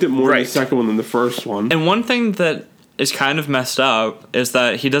 I liked it more in the second one than the first one. And one thing that is kind of messed up is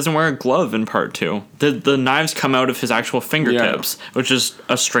that he doesn't wear a glove in part 2. The knives come out of his actual fingertips, which is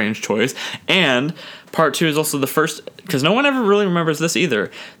a strange choice. And part 2 is also the first, because no one ever really remembers this either.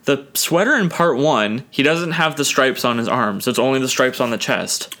 The sweater in part 1, he doesn't have the stripes on his arms. It's only the stripes on the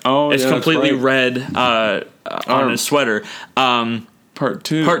chest. Oh, it's completely red on his sweater. Part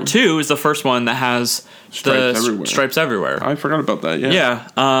 2 is the first one that has stripes everywhere. I forgot about that.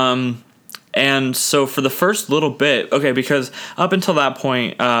 Yeah. And so for the first little bit, because up until that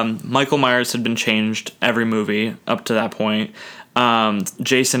point, Michael Myers had been changed every movie up to that point.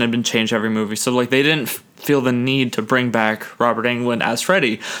 Jason had been changed every movie. So like they didn't feel the need to bring back Robert Englund as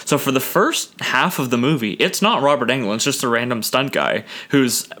Freddy. So for the first half of the movie, it's not Robert Englund, it's just a random stunt guy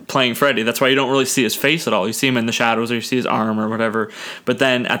who's playing Freddy. That's why you don't really see his face at all. You see him in the shadows or you see his arm or whatever. But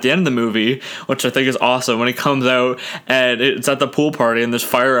then at the end of the movie, which I think is awesome, when he comes out and it's at the pool party and there's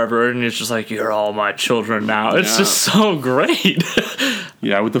fire everywhere and he's just like, you're all my children now. It's just so great.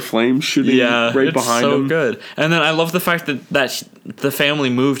 Yeah, with the flames shooting right behind him. So good. And then I love the fact that the family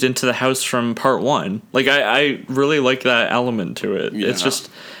moved into the house from part 1. Like I really like that element to it. Yeah. It's just,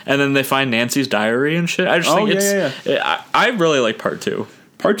 and then they find Nancy's diary and shit. I just think I really like part 2.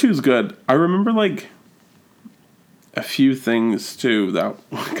 Part 2 is good. I remember like a few things too that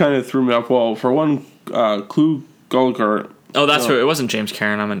kind of threw me off. Well, for one, Clu Gulager. Oh, that's right. It wasn't James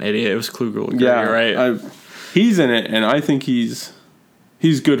Cameron. I'm an idiot. It was Clu Gulager. Yeah, you're right. He's in it, and I think he's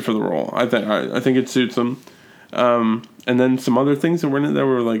good for the role. I think it suits him. And then some other things that were in it that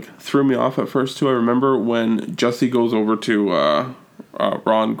were like threw me off at first too. I remember when Jesse goes over to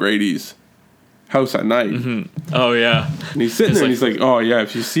Ron Grady's house at night. Mm-hmm. Oh yeah, and he's sitting there and he's like, "Oh yeah,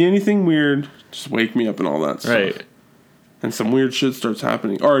 if you see anything weird, just wake me up," and all that stuff. Right. And some weird shit starts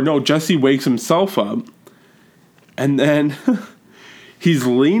happening. Or no, Jesse wakes himself up, and then he's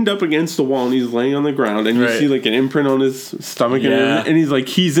leaned up against the wall and he's laying on the ground, and you see like an imprint on his stomach, and he's like,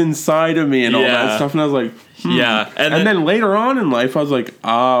 "He's inside of me," and all that stuff. And I was like, yeah. And then later on in life, I was like,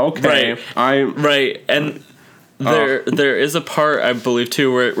 okay, and there is a part I believe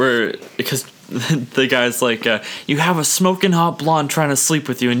too where because the guy's like, you have a smoking hot blonde trying to sleep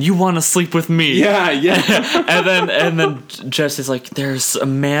with you, and you want to sleep with me. Yeah. and then Jesse's like, there's a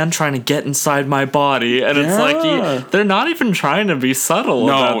man trying to get inside my body, and it's like they're not even trying to be subtle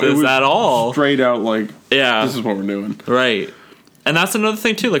about this at all. Straight out like, this is what we're doing. Right. And that's another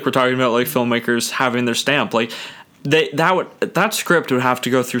thing too. Like we're talking about like filmmakers having their stamp. Like that script would have to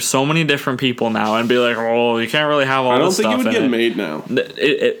go through so many different people now and be like, oh, you can't really have all this stuff. I don't think it would get made now.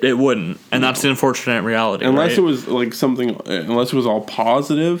 It wouldn't, and that's the unfortunate reality. Unless it was like unless it was all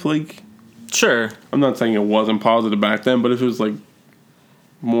positive. Like, sure, I'm not saying it wasn't positive back then, but if it was like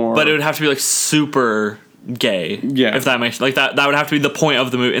more. But it would have to be like super gay. Yeah. If that makes like that would have to be the point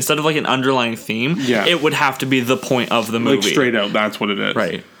of the movie instead of like an underlying theme. Yeah. It would have to be the point of the movie. Like straight out, that's what it is.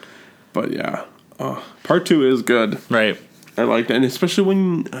 Right. But yeah, part 2 is good. Right. I like that, and especially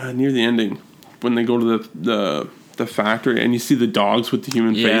when near the ending, when they go to the factory and you see the dogs with the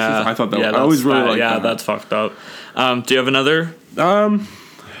human faces. I thought that. I always really liked that. Yeah, that's fucked up. Do you have another?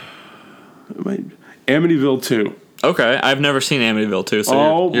 Amityville 2. Okay, I've never seen Amityville 2,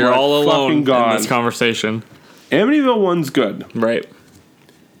 so you're all alone in this conversation. Amityville 1's good. Right.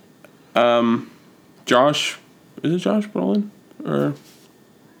 Josh, is it Josh Brolin? Or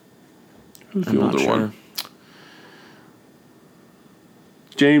who's the older one?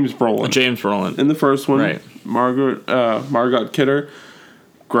 James Brolin. James Brolin. In the first one. Right. Margot Kidder.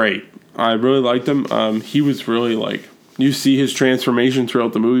 Great. I really liked him. He was really like, you see his transformation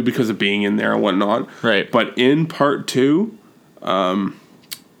throughout the movie because of being in there and whatnot. Right. But in part 2, I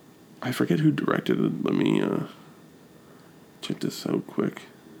forget who directed it. Let me check this out quick.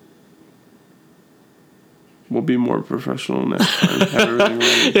 We'll be more professional next time. Have everything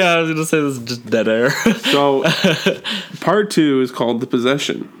ready. Yeah, I was going to say this is just dead air. So, part 2 is called The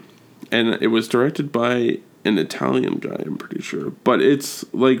Possession. And it was directed by an Italian guy, I'm pretty sure. But it's,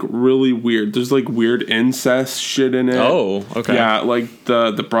 like, really weird. There's, like, weird incest shit in it. Oh, okay. Yeah, like,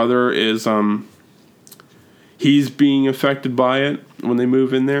 the brother is, he's being affected by it when they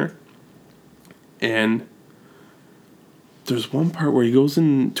move in there. And there's one part where he goes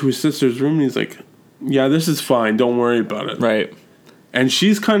into his sister's room and he's like, yeah, this is fine. Don't worry about it. Right. And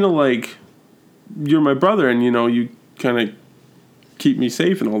she's kind of like, you're my brother, and, you know, you kind of keep me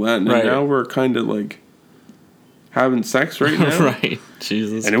safe and all that. And now we're kind of, like, having sex right now. Right.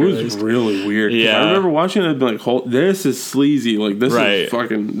 Jesus And Christ. It was really weird. Yeah. I remember watching it and I'd be like, this is sleazy. Like, this is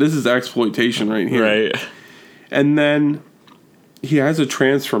fucking, this is exploitation right here. Right. And then he has a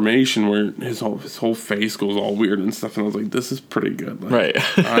transformation where his whole face goes all weird and stuff, and I was like, "This is pretty good." Like,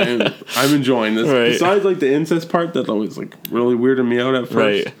 right. I'm enjoying this. Right. Besides, like the incest part that always like really weirded me out at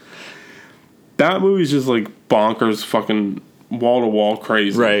first. Right. That movie's just like bonkers, fucking wall to wall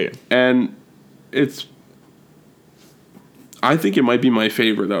crazy. Right. And it's, I think it might be my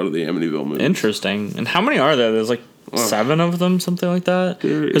favorite out of the Amityville movies. Interesting. And how many are there? There's like 7 of them, something like that.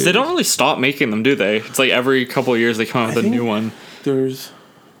 Because they don't really stop making them, do they? It's like every couple of years they come out with a new one. There's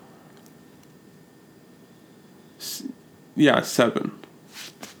 7.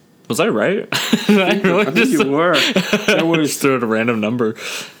 Was I right? I think you were. I would have threw out a random number.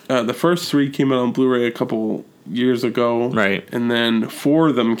 The first 3 came out on Blu-ray a couple years ago. Right. And then 4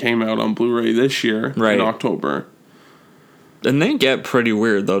 of them came out on Blu-ray this year in October. And they get pretty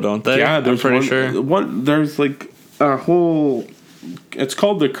weird, though, don't they? Yeah, I'm pretty sure. There's like a whole... It's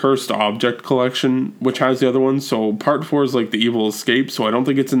called the Cursed Object Collection, which has the other ones. So part 4 is like the Evil Escape, so I don't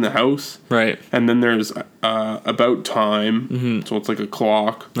think it's in the house. Right. And then there's About Time, so it's like a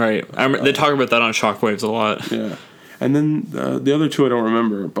clock. Right. They talk about that on Shockwaves a lot. Yeah. And then the other 2 I don't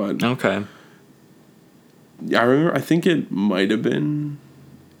remember, but... Okay. Yeah, I remember, I think it might have been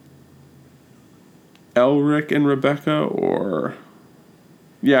Elric and Rebecca, or...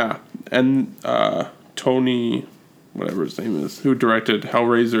 Yeah, and Tony... whatever his name is, who directed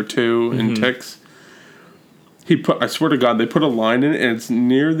Hellraiser 2 and Ticks. I swear to God, they put a line in it, and it's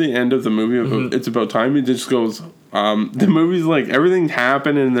near the end of the movie. It's About Time. It just goes, the movie's like, everything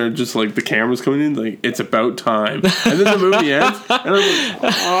happened, and they're just like, the camera's coming in, like, it's about time. And then the movie ends, and I'm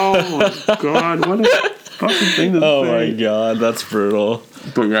like, oh my God, what a fucking thing to say. Oh my God, that's brutal.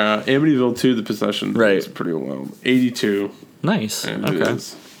 But Amityville 2, The Possession, right. It's pretty wild. 82. Nice. And okay. It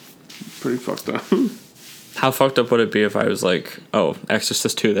is pretty fucked up. How fucked up would it be if I was like, oh,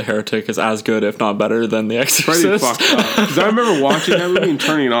 Exorcist 2, The Heretic is as good, if not better, than The Exorcist? Pretty fucked up. Because I remember watching that movie and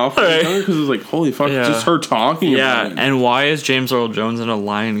turning it off because it was like, holy fuck, just her talking about it. And why is James Earl Jones in a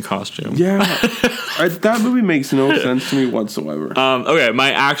lion costume? Yeah. That movie makes no sense to me whatsoever. Okay,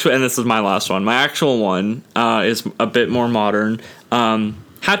 my actual, and this is my last one, my actual one is a bit more modern.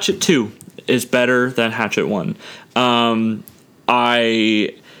 Hatchet 2 is better than Hatchet 1.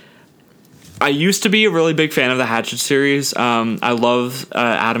 I used to be a really big fan of the Hatchet series. I love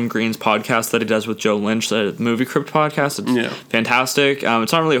Adam Green's podcast that he does with Joe Lynch, the Movie Crypt podcast. It's fantastic.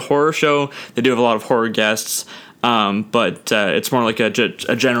 It's not really a horror show. They do have a lot of horror guests, but it's more like a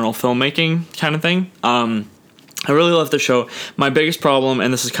general filmmaking kind of thing. I really love the show. My biggest problem,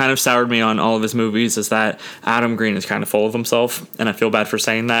 and this has kind of soured me on all of his movies, is that Adam Green is kind of full of himself, and I feel bad for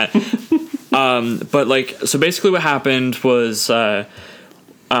saying that. But like, so basically what happened was...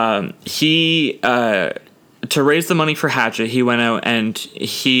 he to raise the money for Hatchet, he went out and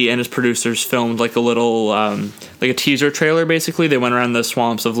he and his producers filmed like a little, like a teaser trailer, basically. They went around the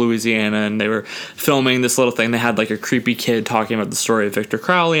swamps of Louisiana and they were filming this little thing. They had like a creepy kid talking about the story of Victor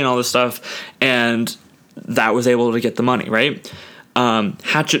Crowley and all this stuff, and that was able to get the money, right?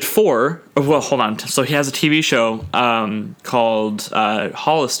 Hatchet 4, well, hold on. So he has a TV show called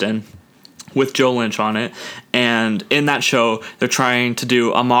Holliston, with Joe Lynch on it, and in that show they're trying to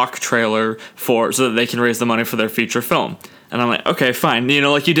do a mock trailer so that they can raise the money for their feature film. And I'm like, okay, fine,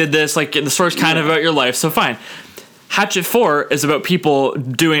 like you did this, like the story's kind of about your life, so fine. Hatchet 4 is about people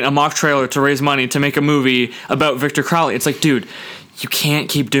doing a mock trailer to raise money to make a movie about Victor Crowley. It's like, dude, you can't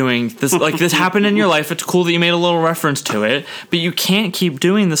keep doing this. Like, this happened in your life. It's cool that you made a little reference to it, but you can't keep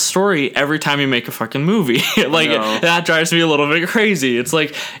doing the story every time you make a fucking movie. That drives me a little bit crazy. It's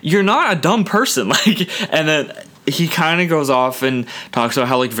like, you're not a dumb person. And then he kind of goes off and talks about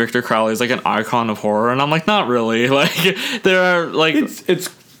how like Victor Crowley is like an icon of horror, and I'm like, not really. Like, there are like it's.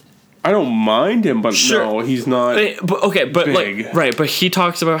 I don't mind him, but sure. No, he's not. But like, right? But he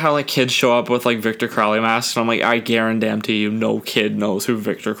talks about how like kids show up with like Victor Crowley masks, and I'm like, I guarantee you, no kid knows who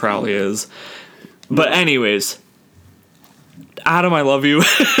Victor Crowley is. But anyways, Adam, I love you,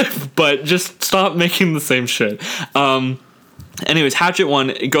 but just stop making the same shit. Anyways, Hatchet 1,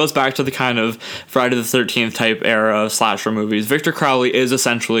 it goes back to the kind of Friday the 13th type era slasher movies. Victor Crowley is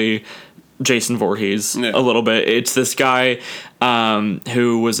essentially Jason Voorhees a little bit. It's this guy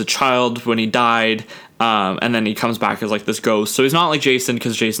who was a child when he died, and then he comes back as like this ghost. So he's not like Jason,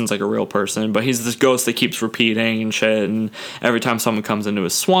 because Jason's like a real person, but he's this ghost that keeps repeating and shit, and every time someone comes into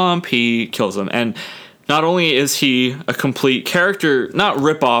his swamp, he kills them. And not only is he a complete character, not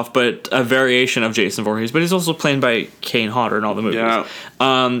rip-off, but a variation of Jason Voorhees, but he's also played by Kane Hodder in all the movies. Yeah.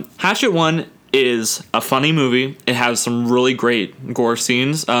 Hatchet 1 is a funny movie. It has some really great gore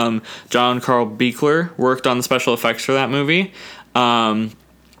scenes. John Carl Buechler worked on the special effects for that movie. And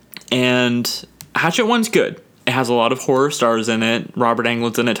Hatchet 1's good. It has a lot of horror stars in it. Robert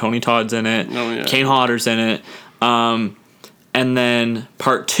Englund's in it. Tony Todd's in it. Oh, yeah. Kane Hodder's in it. And then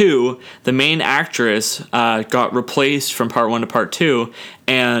part 2, the main actress got replaced from part 1 to part 2.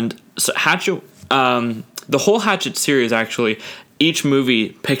 And so Hatchet, the whole Hatchet series, actually, each movie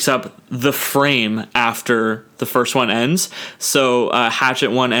picks up the frame after the first one ends. So Hatchet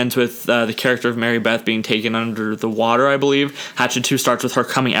 1 ends with the character of Mary Beth being taken under the water, I believe. Hatchet 2 starts with her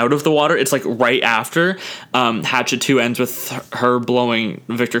coming out of the water. It's like right after. Hatchet 2 ends with her blowing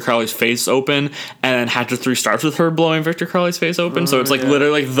Victor Crowley's face open. And then Hatchet 3 starts with her blowing Victor Crowley's face open. So it's like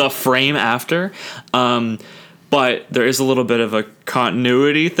literally like the frame after. But there is a little bit of a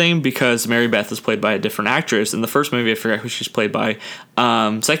continuity thing because Mary Beth is played by a different actress. In the first movie, I forgot who she's played by.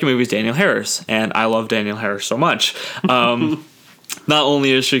 Second movie is Danielle Harris, and I love Danielle Harris so much. Not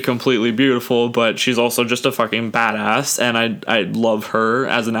only is she completely beautiful, but she's also just a fucking badass, and I love her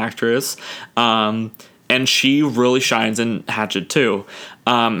as an actress. And she really shines in Hatchet 2.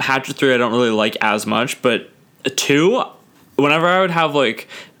 Hatchet 3 I don't really like as much, but 2, whenever I would have like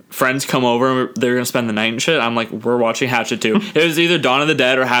friends come over and they're gonna spend the night and shit, I'm like, we're watching Hatchet 2. It was either Dawn of the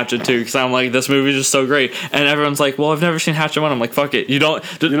Dead or Hatchet 2, because I'm like, this movie is just so great. And everyone's like, well, I've never seen Hatchet 1. I'm like, fuck it, you don't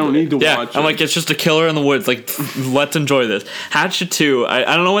need to watch it. I'm like, it's just a killer in the woods, like, let's enjoy this. Hatchet 2,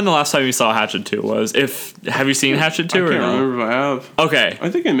 I don't know when the last time you saw Hatchet 2 was. Have you seen Hatchet 2 or no? I can't remember if I have. Okay, I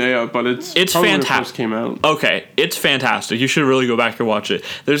think I may have, but it's fantastic. When it first came out. Okay, it's fantastic. You should really go back and watch it.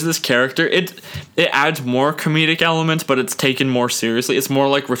 There's this character, it adds more comedic elements, but it's taken more seriously. It's more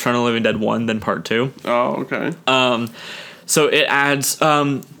like Return of the Living Dead 1 than part 2. Oh, okay. So it adds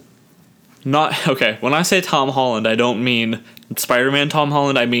when I say Tom Holland, I don't mean Spider-Man Tom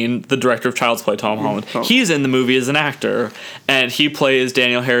Holland, I mean the director of Child's Play Tom Holland. He's in the movie as an actor, and he plays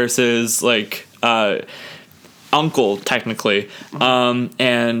Danielle Harris's like uncle technically.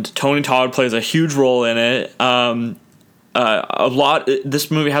 And Tony Todd plays a huge role in it.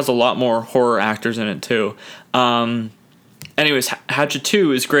 This movie has a lot more horror actors in it too. Anyways, Hatchet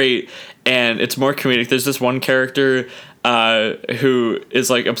 2 is great, and it's more comedic. There's this one character who is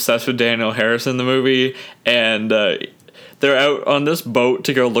like obsessed with Danielle Harris in the movie, and they're out on this boat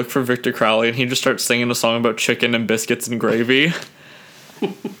to go look for Victor Crowley, and he just starts singing a song about chicken and biscuits and gravy.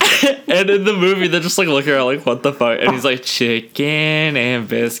 And in the movie, they're just like looking around like, what the fuck? And he's like, chicken and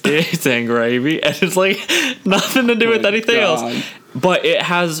biscuits and gravy. And it's like nothing to do with anything else. But it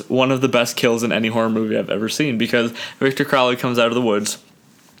has one of the best kills in any horror movie I've ever seen, because Victor Crowley comes out of the woods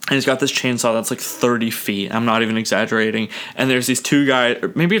and he's got this chainsaw that's like 30 feet. I'm not even exaggerating. And there's these 2 guys,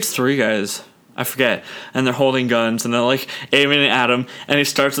 or maybe it's 3 guys, I forget. And they're holding guns and they're like aiming at him. And he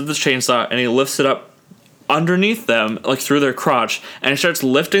starts with this chainsaw and he lifts it up underneath them, like through their crotch, and he starts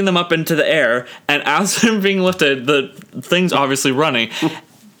lifting them up into the air, and as they're being lifted, the thing's obviously running.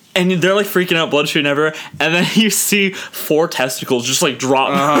 And they're like freaking out, blood shooting everywhere, and then you see 4 testicles just like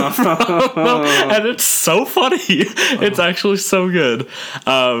drop from them, and it's so funny. It's actually so good.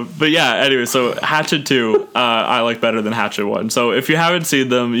 But yeah, anyway, so Hatchet 2 I like better than Hatchet 1. So if you haven't seen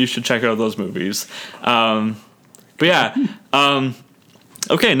them, you should check out those movies. But yeah,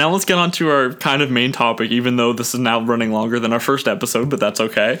 okay, now let's get on to our kind of main topic, even though this is now running longer than our first episode, but that's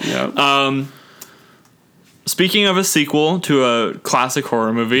okay. Yeah. Speaking of a sequel to a classic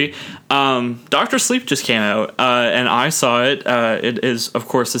horror movie, Dr. Sleep just came out, and I saw it. It is, of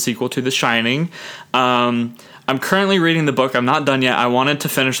course, the sequel to The Shining. I'm currently reading the book. I'm not done yet. I wanted to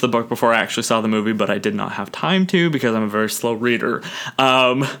finish the book before I actually saw the movie, but I did not have time to because I'm a very slow reader.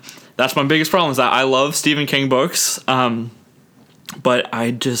 That's my biggest problem, is that I love Stephen King books, but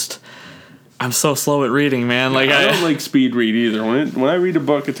I'm so slow at reading, man. Like I don't like speed read either. When I read a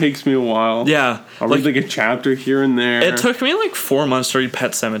book, it takes me a while. Yeah. I'll read like a chapter here and there. It took me like 4 months to read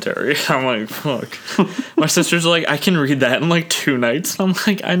Pet Sematary. I'm like, fuck. My sisters are like, I can read that in like 2 nights. I'm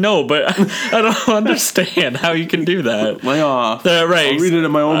like, I know, but I don't understand how you can do that. Lay off. Right. I'll read it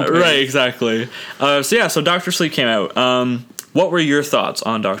at my own pace. Right, exactly. So Dr. Sleep came out. What were your thoughts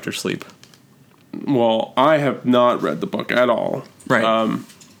on Dr. Sleep? Well, I have not read the book at all. Right.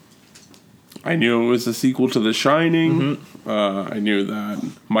 I knew it was a sequel to The Shining. Mm-hmm. I knew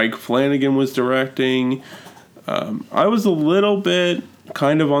that Mike Flanagan was directing. I was a little bit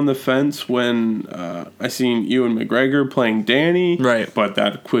kind of on the fence when I seen Ewan McGregor playing Danny. Right. But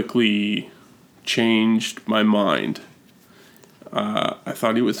that quickly changed my mind. I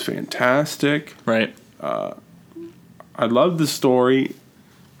thought he was fantastic. Right. I love the story.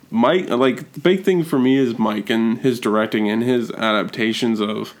 Mike, like, the big thing for me is Mike and his directing and his adaptations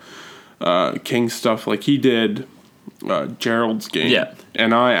of King stuff. Like, he did Gerald's Game. Yeah.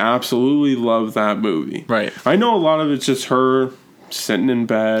 And I absolutely love that movie. Right. I know a lot of it's just her sitting in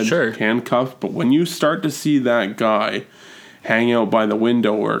bed, sure, handcuffed, but when you start to see that guy hang out by the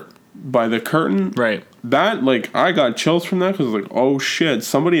window or by the curtain, right, that, like, I got chills from that, because like, oh shit,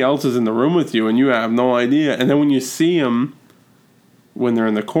 somebody else is in the room with you and you have no idea. And then when you see him when they're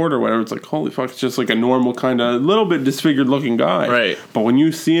in the court or whatever, it's like, holy fuck, it's just like a normal kind of little bit disfigured looking guy. Right. But when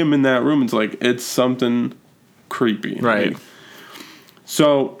you see him in that room, it's like, it's something creepy. Right. Like,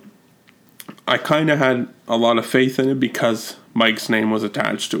 so I kind of had a lot of faith in it because Mike's name was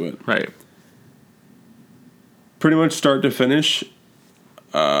attached to it. Right. Pretty much start to finish,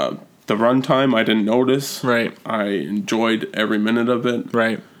 the runtime I didn't notice. Right. I enjoyed every minute of it.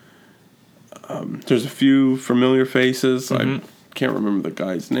 Right. There's a few familiar faces. Mm-hmm. I can't remember the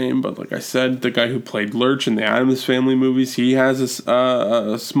guy's name, but like I said, the guy who played Lurch in the Addams Family movies, he has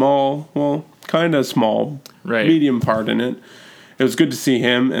a small, well, kind of small, right, medium part in it. It was good to see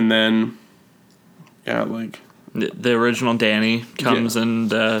him, and then, yeah, like the original Danny comes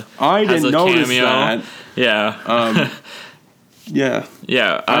and I has didn't a notice cameo. that. Yeah. Yeah.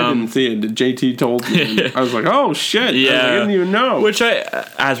 Yeah. I didn't see it. JT told me. I was like, oh, shit. Yeah. I didn't even know. Which,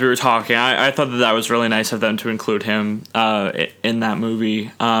 as we were talking, I thought that was really nice of them to include him in that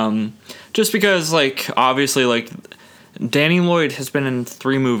movie. Just because, like, obviously, like, Danny Lloyd has been in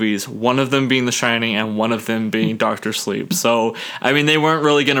 3 movies, one of them being The Shining and one of them being Dr. Sleep. So, I mean, they weren't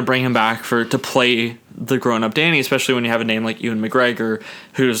really going to bring him back to play the grown-up Danny, especially when you have a name like Ewan McGregor,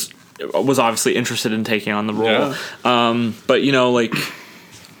 was obviously interested in taking on the role. Yeah. But, you know, like,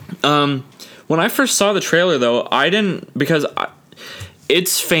 when I first saw the trailer, though, I didn't, because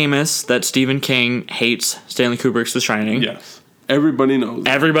it's famous that Stephen King hates Stanley Kubrick's The Shining. Yes. Everybody knows.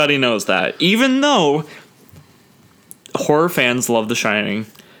 Everybody knows that. Even though horror fans love The Shining,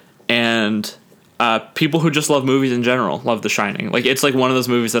 and people who just love movies in general love The Shining. Like, it's like one of those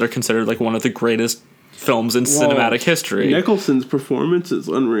movies that are considered like one of the greatest films in cinematic history. Nicholson's performance is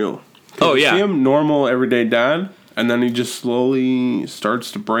unreal. Oh, yeah. You see him normal, everyday dad, and then he just slowly starts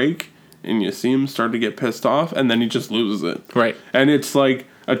to break, and you see him start to get pissed off, and then he just loses it. Right. And it's like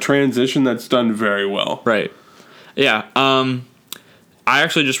a transition that's done very well. Right. Yeah. I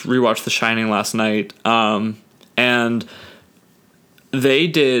actually just rewatched The Shining last night, and they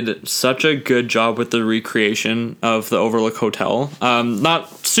did such a good job with the recreation of the Overlook Hotel.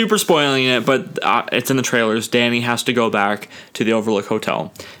 Not super spoiling it, but it's in the trailers. Danny has to go back to the Overlook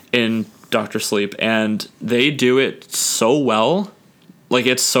Hotel in Dr. Sleep, and they do it so well. Like,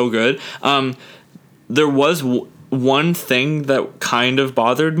 it's so good. There was one thing that kind of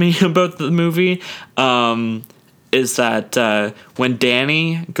bothered me about the movie, is that when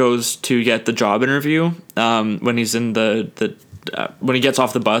Danny goes to get the job interview, when he's in the when he gets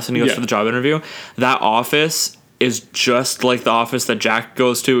off the bus and he goes for the job interview, that office is just like the office that Jack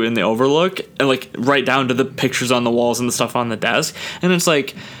goes to in the Overlook, and like right down to the pictures on the walls and the stuff on the desk. And it's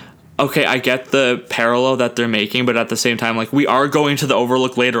like, okay, I get the parallel that they're making, but at the same time, like, we are going to the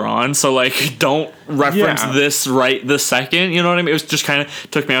Overlook later on, so like, don't reference this right this second. You know what I mean? It was just kind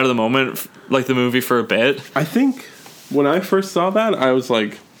of took me out of the moment, like the movie, for a bit. I think when I first saw that, I was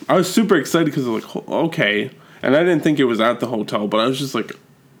super excited because I was like, okay, and I didn't think it was at the hotel, but I was just like,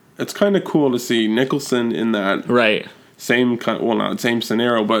 it's kind of cool to see Nicholson in that same not same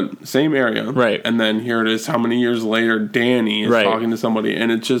scenario, but same area, right? And then here it is, how many years later, Danny is talking to somebody,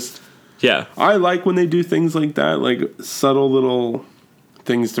 and it just I like when they do things like that, like subtle little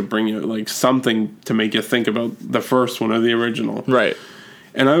things to bring you like something to make you think about the first one or the original, right?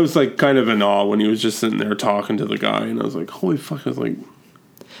 And I was like kind of in awe when he was just sitting there talking to the guy, and I was like, holy fuck! I was like.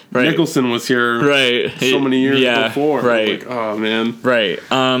 Right. Nicholson was here so many years before. Right. Like, oh, man. Right.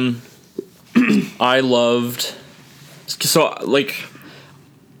 I loved... So, like...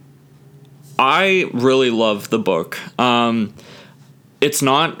 I really love the book. It's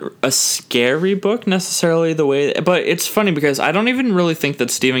not a scary book necessarily the way... But it's funny because I don't even really think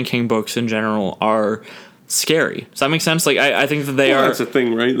that Stephen King books in general are scary. Does that make sense? Like, I think that they are... That's the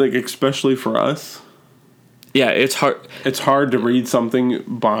thing, right? Like, especially for us. Yeah, it's hard. It's hard to read something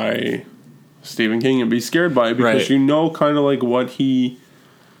by Stephen King and be scared by it because you know kind of like what he's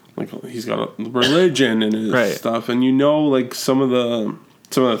got a religion and his stuff, and you know like some of the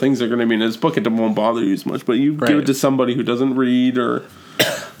things that are going to be in his book. It won't bother you as much, but you give it to somebody who doesn't read or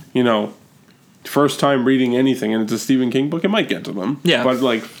you know first time reading anything, and it's a Stephen King book, it might get to them. Yeah, but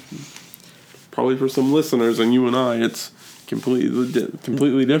like probably for some listeners and you and I, it's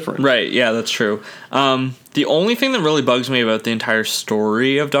completely different. Right, yeah, that's true. The only thing that really bugs me about the entire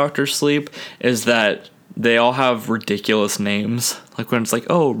story of Dr. Sleep is that they all have ridiculous names. Like when it's like,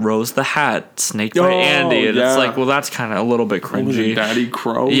 oh, Rose the Hat, Snake by Andy. And it's like, well, that's kind of a the cringy. Daddy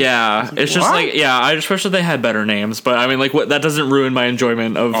Crow? Yeah. It's just like, I just wish that they had better names. But I mean, like, that doesn't ruin my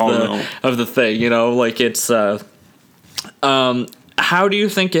enjoyment of the thing, you know? Like, it's, how do you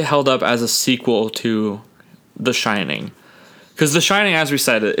think it held up as a sequel to The Shining? Because The Shining, as we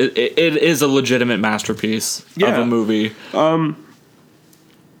said, it is a legitimate masterpiece of a movie.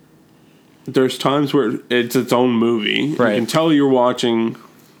 There's times where it's its own movie. Right. You can tell you're watching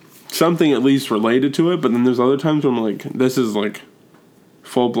something at least related to it, but then there's other times where I'm like, this is like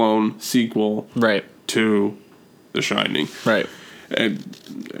full-blown sequel to The Shining. Right.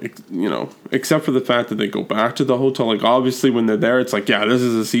 And, you know, except for the fact that they go back to the hotel. Like, obviously, when they're there, it's like, yeah, this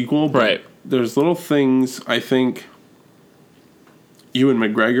is a sequel. But there's little things, I think, Ewan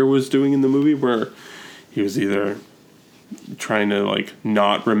McGregor was doing in the movie where he was either trying to like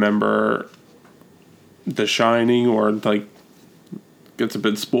not remember The Shining or like gets a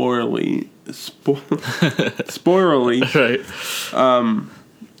bit spoilery right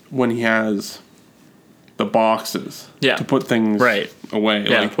when he has the boxes to put things away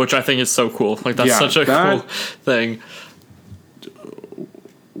like, which I think is so cool. Like that's such a cool thing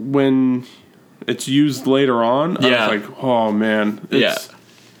when it's used later on. I was like, oh man, not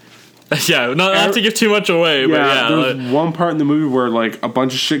to give too much away, but there's one part in the movie where like a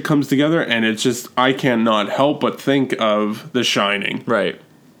bunch of shit comes together and it's just I cannot help but think of The Shining. Right.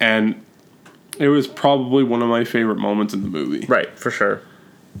 And it was probably one of my favorite moments in the movie. Right, for sure.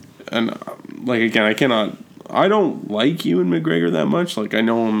 And like again, I don't like Ewan McGregor that much. Like I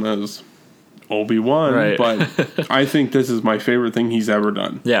know him as Obi-Wan, but I think this is my favorite thing he's ever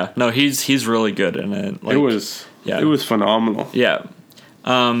done. Yeah, no, he's really good in it. Like, it was phenomenal. Yeah.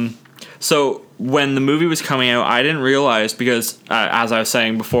 So when the movie was coming out, I didn't realize because, as I was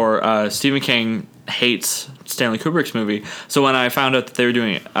saying before, Stephen King hates Stanley Kubrick's movie. So when I found out that they were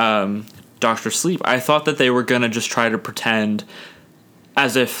doing Dr. Sleep, I thought that they were gonna just try to pretend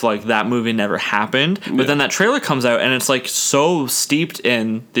as if like that movie never happened, but then that trailer comes out and it's like so steeped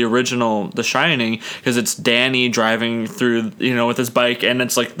in the original The Shining because it's Danny driving through, you know, with his bike and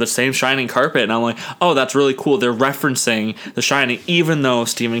it's like the same shining carpet, and I'm like, oh, that's really cool. They're referencing The Shining even though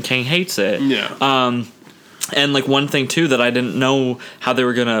Stephen King hates it. And like one thing too that I didn't know how they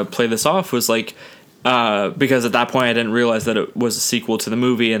were gonna play this off was like because at that point I didn't realize that it was a sequel to the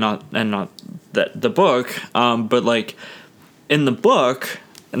movie and not the book, but like in the book,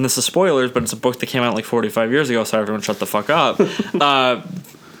 and this is spoilers, but it's a book that came out like 45 years ago, so everyone shut the fuck up. The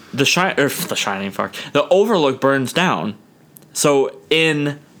Overlook burns down. So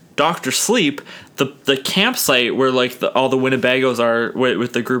in Dr. Sleep, the campsite where like all the Winnebagos are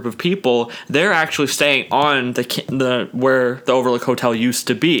with the group of people, they're actually staying on the where the Overlook Hotel used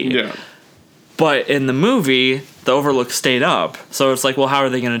to be. Yeah. But in the movie, the Overlook stayed up. So it's like, well, how are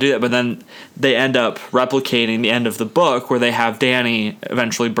they going to do that? But then they end up replicating the end of the book where they have Danny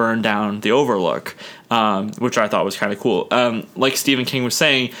eventually burn down the Overlook, which I thought was kind of cool. Like Stephen King was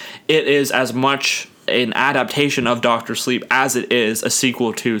saying, it is as much an adaptation of Dr. Sleep as it is a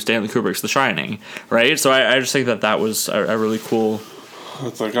sequel to Stanley Kubrick's The Shining, right? So I just think that was a really cool...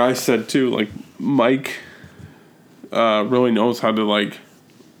 It's like I said, too, like, Mike really knows how to, like...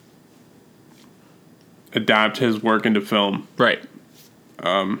 adapt his work into film. Right.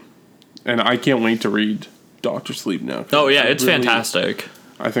 And I can't wait to read Dr. Sleep now. Oh, yeah, it's really fantastic.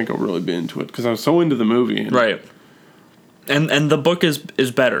 I think I'll really be into it because I was so into the movie. Right. And the book is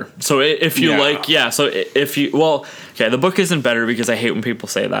better. So if you the book isn't better because I hate when people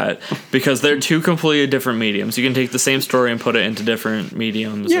say that because they're two completely different mediums. You can take the same story and put it into different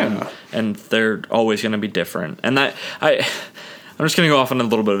mediums and they're always going to be different. And that I'm just going to go off on a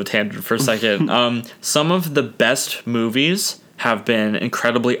little bit of a tangent for a second. Some of the best movies have been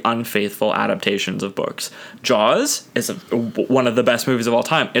incredibly unfaithful adaptations of books. Jaws is one of the best movies of all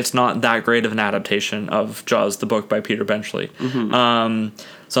time. It's not that great of an adaptation of Jaws, the book by Peter Benchley. Mm-hmm.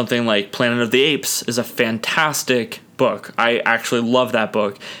 Something like Planet of the Apes is a fantastic book. I actually love that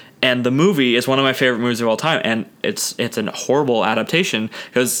book. And the movie is one of my favorite movies of all time. And it's a horrible adaptation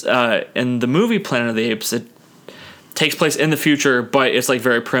because in the movie Planet of the Apes, it takes place in the future, but it's like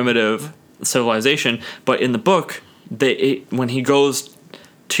very primitive civilization. But in the book, when he goes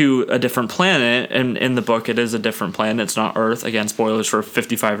to a different planet, and in the book it is a different planet, it's not Earth. Again, spoilers for a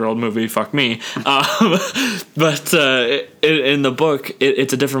 55-year-old movie, fuck me. But in the book,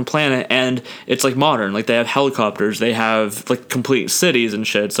 it's a different planet, and it's like modern. Like they have helicopters, they have like complete cities and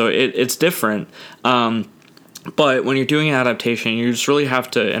shit, so it's different. But when you're doing an adaptation, you just really have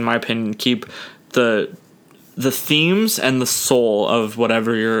to, in my opinion, keep the themes and the soul of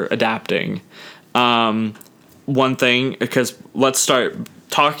whatever you're adapting. One thing, because let's start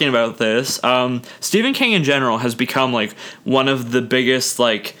talking about this. Stephen King in general has become like one of the biggest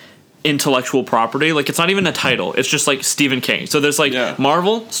like intellectual property. Like it's not even a title. It's just like Stephen King. So there's like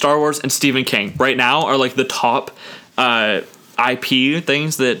Marvel, Star Wars, and Stephen King right now are like the top IP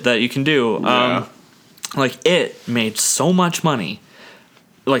things that you can do. Like it made so much money.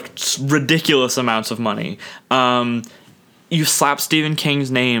 Like ridiculous amounts of money. You slap Stephen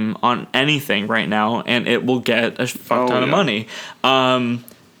King's name on anything right now and it will get a fuck ton of money.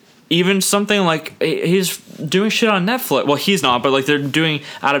 Even something like he's doing shit on Netflix. Well, he's not, but like they're doing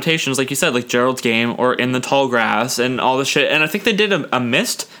adaptations, like you said, like Gerald's Game or In the Tall Grass and all this shit. And I think they did a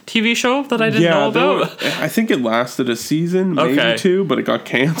Myst TV show that I didn't know about. I think it lasted a season, maybe two, but it got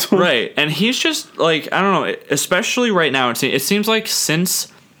canceled. Right. And he's just like, I don't know, especially right now, it seems like since...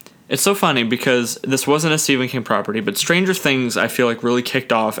 It's so funny because this wasn't a Stephen King property, but Stranger Things, I feel like, really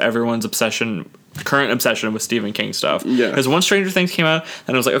kicked off everyone's current obsession with Stephen King stuff. Yeah. Because once Stranger Things came out,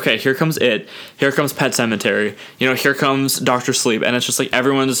 then it was like, okay, here comes It, here comes Pet Sematary, here comes Dr. Sleep, and it's just like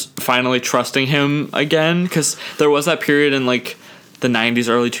everyone's finally trusting him again, because there was that period in like the 90s,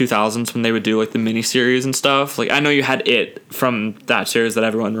 early 2000s when they would do like the miniseries and stuff. Like I know you had It from that series that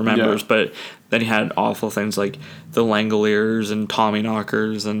everyone remembers, but then you had awful things like The Langoliers and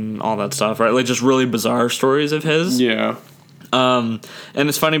Tommyknockers and all that stuff, right? Like just really bizarre stories of his. Yeah. And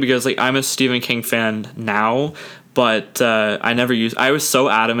it's funny because like I'm a Stephen King fan now, but I was so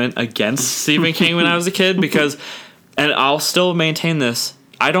adamant against Stephen King when I was a kid because, and I'll still maintain this,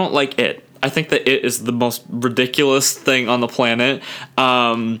 I don't like It. I think that It is the most ridiculous thing on the planet,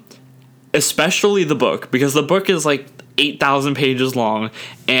 especially the book, because the book is like 8,000 pages long,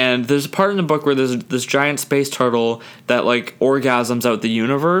 and there's a part in the book where there's this giant space turtle that like orgasms out the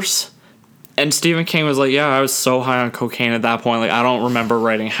universe, and Stephen King was like, yeah, I was so high on cocaine at that point, like I don't remember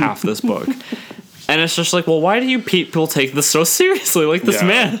writing half this book. And it's just like, well, why do you people take this so seriously? Like this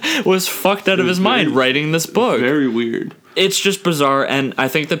man was fucked out of his mind writing this book. Very weird. It's just bizarre, and I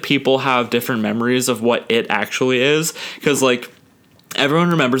think that people have different memories of what It actually is, because like everyone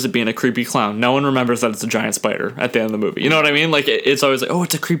remembers it being a creepy clown. No one remembers that it's a giant spider at the end of the movie. You know what I mean? Like it's always like, oh,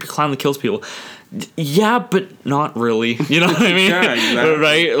 it's a creepy clown that kills people. Yeah, but not really. You know what I mean? Yeah, exactly.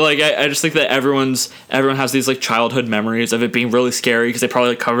 Right? Like I just think that everyone has these like childhood memories of it being really scary because they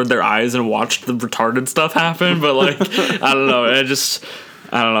probably like, covered their eyes and watched the retarded stuff happen. But like I don't know.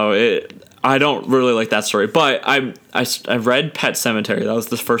 I don't really like that story. But I read Pet Sematary. That was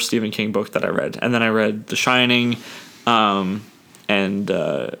the first Stephen King book that I read, and then I read The Shining, and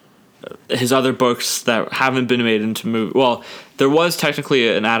his other books that haven't been made into movie. Well, there was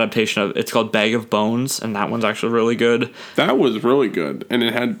technically an adaptation of. It's called Bag of Bones, and that one's actually really good. That was really good, and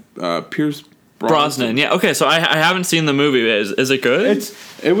it had Pierce Brosnan. Yeah. Okay. So I haven't seen the movie. Is it good?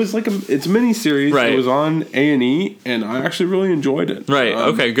 It's a mini series. Right. It was on A&E, and I actually really enjoyed it. Right.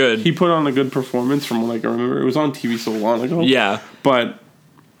 Okay. Good. He put on a good performance from what I can remember. It was on TV so long ago. Yeah. But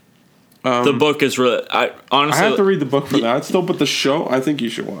the book is really. Honestly, I have to read the book for that still, but the show I think you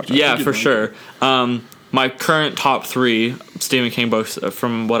should watch. Yeah, for sure. My current top 3 Stephen King books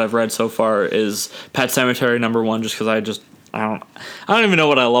from what I've read so far is Pet Sematary #1, just because I don't even know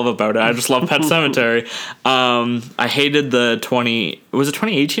what I love about it. I just love Pet Sematary. I hated the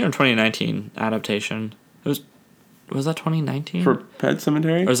 2018 or 2019 adaptation? Was that 2019 for Pet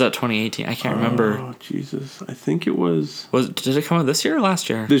Sematary? Or was that 2018? I can't remember. Oh Jesus! I think it was. Did it come out this year or last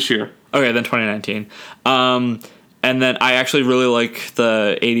year? This year. Okay, then 2019. And then I actually really like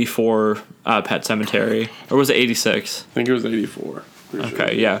the 84 Pet Sematary. Or was it 86? I think it was 84.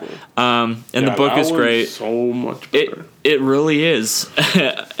 Okay, yeah. And the book is great. So much better. It really is.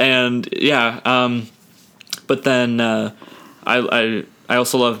 And yeah, but then I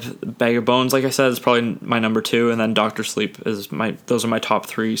also love Bag of Bones, like I said, it's probably my number 2, and then Dr. Sleep those are my top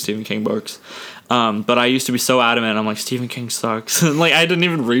 3 Stephen King books. But I used to be so adamant. I'm like, Stephen King sucks. And like, I didn't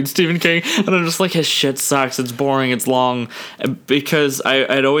even read Stephen King, and I'm just like, his shit sucks. It's boring. It's long. Because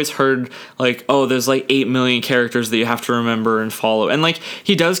I'd always heard like, oh, there's like 8 million characters that you have to remember and follow. And like,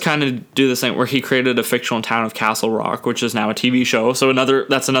 he does kind of do this thing where he created a fictional town of Castle Rock, which is now a TV show. So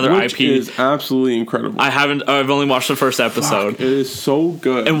that's another which IP. Is absolutely incredible. I've only watched the first episode. Fuck, it is so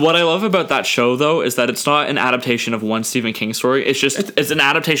good. And what I love about that show though is that it's not an adaptation of one Stephen King story. It's an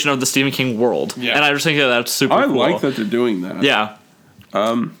adaptation of the Stephen King world. Yeah. And I just think that's super cool. I like that they're doing that. Yeah.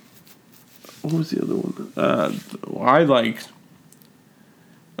 What was the other one?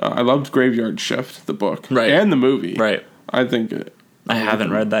 I loved Graveyard Shift, the book. Right. And the movie. Right. I think I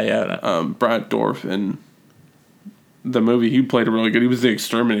haven't read that yet. Brad Dourif in the movie, he played a really good. He was the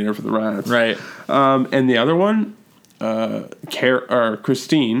exterminator for the rats. Right. And the other one,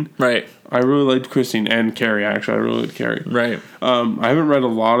 Christine. Right. I really liked Christine and Carrie, actually. I really liked Carrie. Right. I haven't read a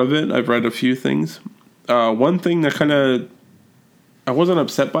lot of it. I've read a few things. One thing that kind of... I wasn't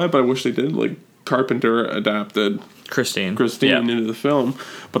upset by it, but I wish they did. Like, Carpenter adapted Christine into the film.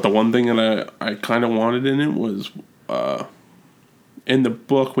 But the one thing that I kind of wanted in it was... in the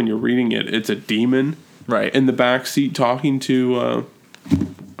book, when you're reading it, it's a demon in the backseat talking to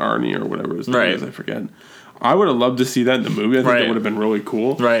Arnie or whatever his name is. I forget. I would have loved to see that in the movie. I think that would have been really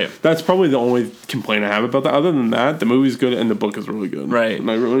cool. Right. That's probably the only complaint I have about that. Other than that, the movie's good and the book is really good. Right.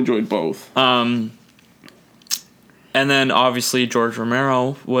 And I really enjoyed both. And then obviously George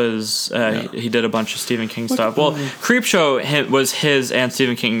Romero was he did a bunch of Stephen King stuff. Well, Creepshow was his and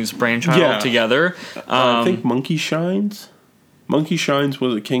Stephen King's brainchild together. I think Monkey Shines. Monkey Shines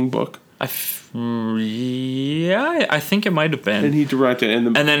was a King book. I think it might have been. And he directed it.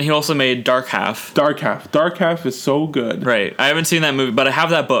 And then he also made Dark Half. Dark Half is so good. Right. I haven't seen that movie, but I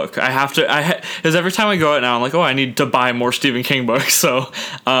have that book. I have to. Because every time I go out now, I'm like, oh, I need to buy more Stephen King books. So,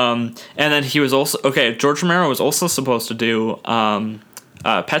 and then he was also George Romero was also supposed to do Pet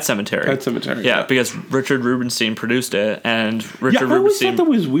Sematary. Pet Sematary. Yeah, because Richard Rubenstein produced it, and Richard Rubenstein. I always thought that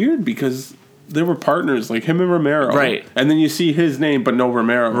was weird because they were partners, like him and Romero. Right. And then you see his name, but no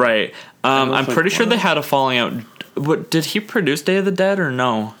Romero. Right. I'm pretty sure they had a falling out. What, did he produce Day of the Dead or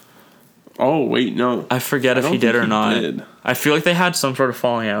no? Oh, wait, no. I forget if he did or not. Did. I feel like they had some sort of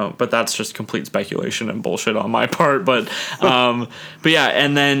falling out, but that's just complete speculation and bullshit on my part. But yeah,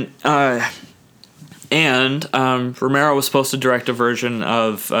 and then Romero was supposed to direct a version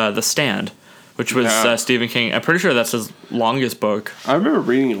of The Stand, which was Stephen King. I'm pretty sure that's his longest book. I remember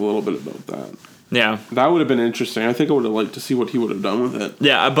reading a little bit about that. Yeah. That would have been interesting. I think I would have liked to see what he would have done with it.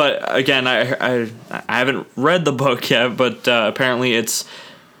 Yeah, but again, I haven't read the book yet, but apparently it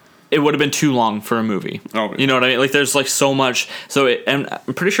would have been too long for a movie. Oh, yeah. You know what I mean? Like, there's like so much. And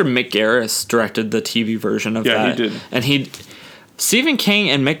I'm pretty sure Mick Garris directed the TV version of that. Yeah, he did. And Stephen King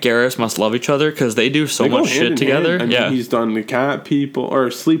and Mick Garris must love each other because they do so much shit together. I mean, he's done The Cat People or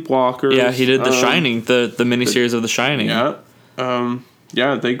Sleepwalkers. Yeah, he did The Shining, the miniseries of The Shining. Yeah.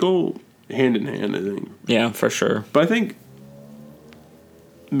 Yeah, they go hand in hand, I think. Yeah, for sure. But I think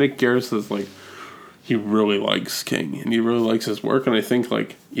Mick Garris is like, he really likes King and he really likes his work, and I think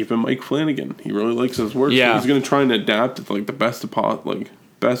like even Mike Flanagan, he really likes his work. Yeah, so he's gonna try and adapt it like the best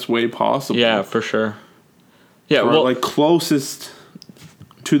way possible. Yeah, for sure. Yeah, well, like closest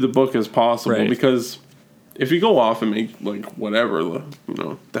to the book as possible, right. Because if you go off and make like whatever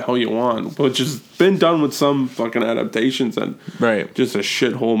the hell you want, which has been done with some fucking adaptations and just a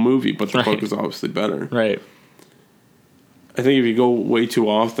shithole movie, but the book is obviously better. Right. I think if you go way too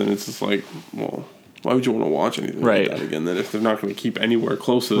often, it's just like, well, why would you want to watch anything like that again? Then if they're not going to keep anywhere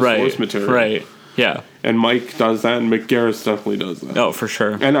close to the source material, right? Yeah. And Mike does that, and Mick Garris definitely does that. Oh, for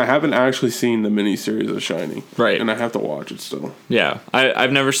sure. And I haven't actually seen the miniseries of Shining, right? And I have to watch it still. Yeah,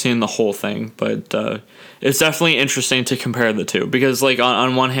 I've never seen the whole thing, but it's definitely interesting to compare the two because, like,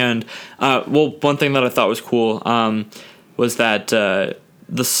 on one hand, one thing that I thought was cool was that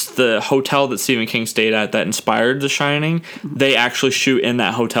the hotel that Stephen King stayed at that inspired The Shining, they actually shoot in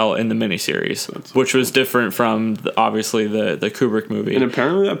that hotel in the miniseries, which was different from obviously the Kubrick movie. And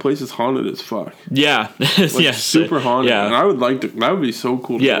apparently that place is haunted as fuck. Yeah, like, super haunted. Yeah, and I would like to. That would be so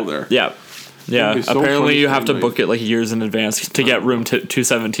cool to go there. Yeah. Yeah, so apparently you have to book it like years in advance to get room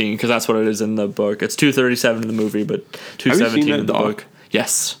 217 because that's what it is in the book. It's 237 in the movie, but 217 in the book.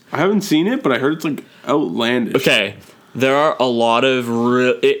 Yes, I haven't seen it, but I heard it's like outlandish. Okay, there are a lot of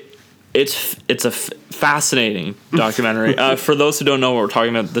it's a fascinating documentary. For those who don't know what we're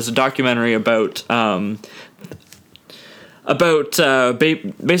talking about, there's a documentary about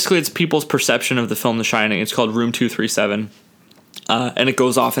basically it's people's perception of the film The Shining. It's called Room 237. And it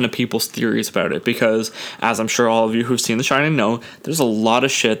goes off into people's theories about it because, as I'm sure all of you who've seen The Shining know, there's a lot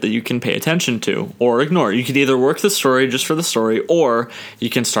of shit that you can pay attention to or ignore. You can either work the story just for the story, or you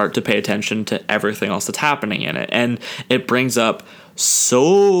can start to pay attention to everything else that's happening in it. And it brings up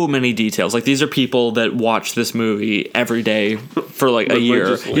so many details. Like, these are people that watch this movie every day for like a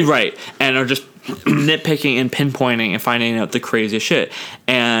year, right? And are just nitpicking and pinpointing and finding out the craziest shit.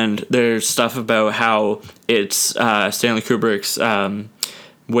 And there's stuff about how it's Stanley Kubrick's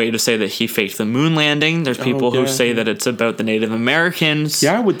way to say that he faked the moon landing. There's people who say that it's about the Native Americans.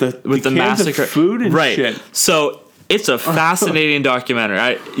 Yeah, with the massacre, of food and shit. So it's a fascinating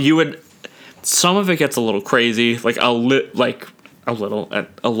documentary. Some of it gets a little crazy, like a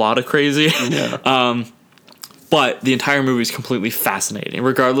lot of crazy. Yeah. But the entire movie is completely fascinating,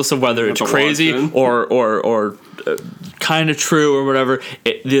 regardless of whether it's crazy or kind of true or whatever.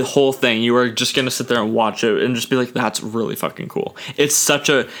 The whole thing, you are just gonna sit there and watch it and just be like, "That's really fucking cool."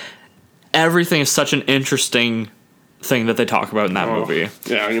 Everything is such an interesting thing that they talk about in that movie.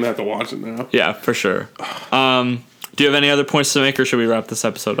 Yeah, I'm gonna have to watch it now. Yeah, for sure. Do you have any other points to make, or should we wrap this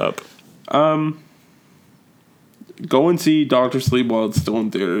episode up? Go and see Dr. Sleep while it's still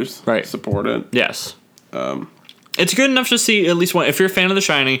in theaters. Right. Support it. Yes. It's good enough to see at least one. If you're a fan of The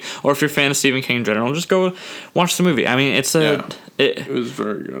Shining or if you're a fan of Stephen King in general, just go watch the movie. I mean, it was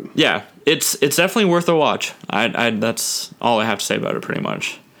very good. Yeah, it's definitely worth a watch. That's all I have to say about it, pretty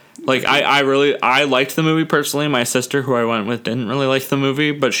much. Like, I liked the movie personally. My sister, who I went with, didn't really like the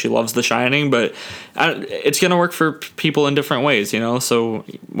movie, but she loves The Shining. But it's gonna work for people in different ways, you know. So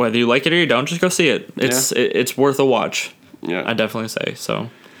whether you like it or you don't, just go see it. It's worth a watch. Yeah, I definitely say so.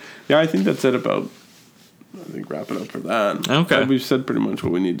 Yeah, I think that's it about. I think wrap it up for that. Okay. We've said pretty much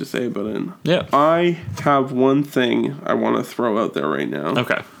what we need to say about it. Yeah. I have one thing I want to throw out there right now.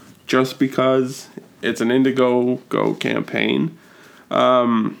 Okay. Just because it's an Indiegogo campaign.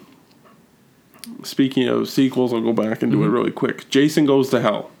 Speaking of sequels, I'll go back and do it really quick. Jason Goes to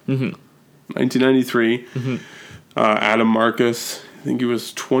Hell. 1993. Adam Marcus. I think he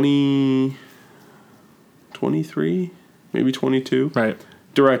was 23, maybe 22. Right.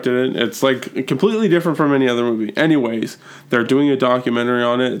 Directed it. It's like completely different from any other movie. Anyways, they're doing a documentary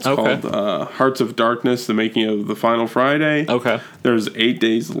on it. It's called Hearts of Darkness, The Making of the Final Friday. Okay. There's 8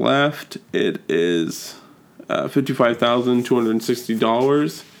 days left. It is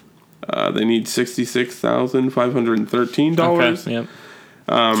 $55,260. They need $66,513. Okay. Yep.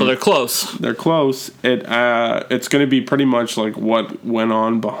 So they're close. They're close. It's going to be pretty much like what went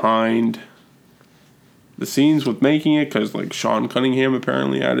on behind the scenes with making it, because like Sean Cunningham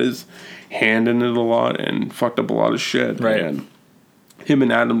apparently had his hand in it a lot and fucked up a lot of shit. Right. And him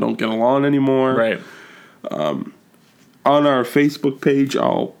and Adam don't get along anymore. Right. On our Facebook page,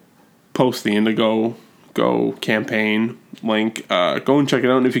 I'll post the Indiegogo campaign link. Go and check it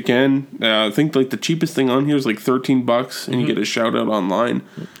out, and if you can, I think like the cheapest thing on here is like $13, and you get a shout out online.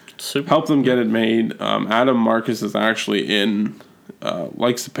 Super. Help them get it made. Adam Marcus is actually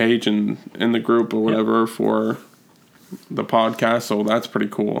likes the page and in the group or whatever for the podcast, so that's pretty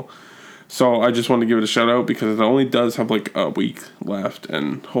cool. So I just want to give it a shout out because it only does have like a week left,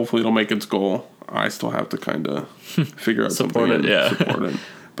 and hopefully it'll make its goal. I still have to kind of figure out support something it. support it.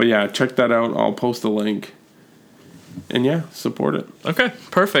 But yeah, check that out. I'll post a link. And yeah, support it. Okay,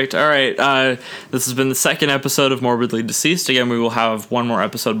 perfect. All right. This has been the second episode of Morbidly Deceased. Again, we will have one more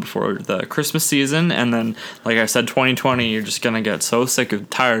episode before the Christmas season. And then, like I said, 2020, you're just going to get so sick and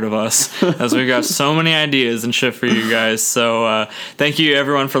tired of us as we've got so many ideas and shit for you guys. So thank you,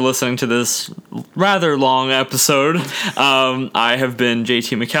 everyone, for listening to this rather long episode. I have been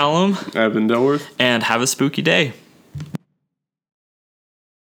JT McCallum. I've been Dilworth. And have a spooky day.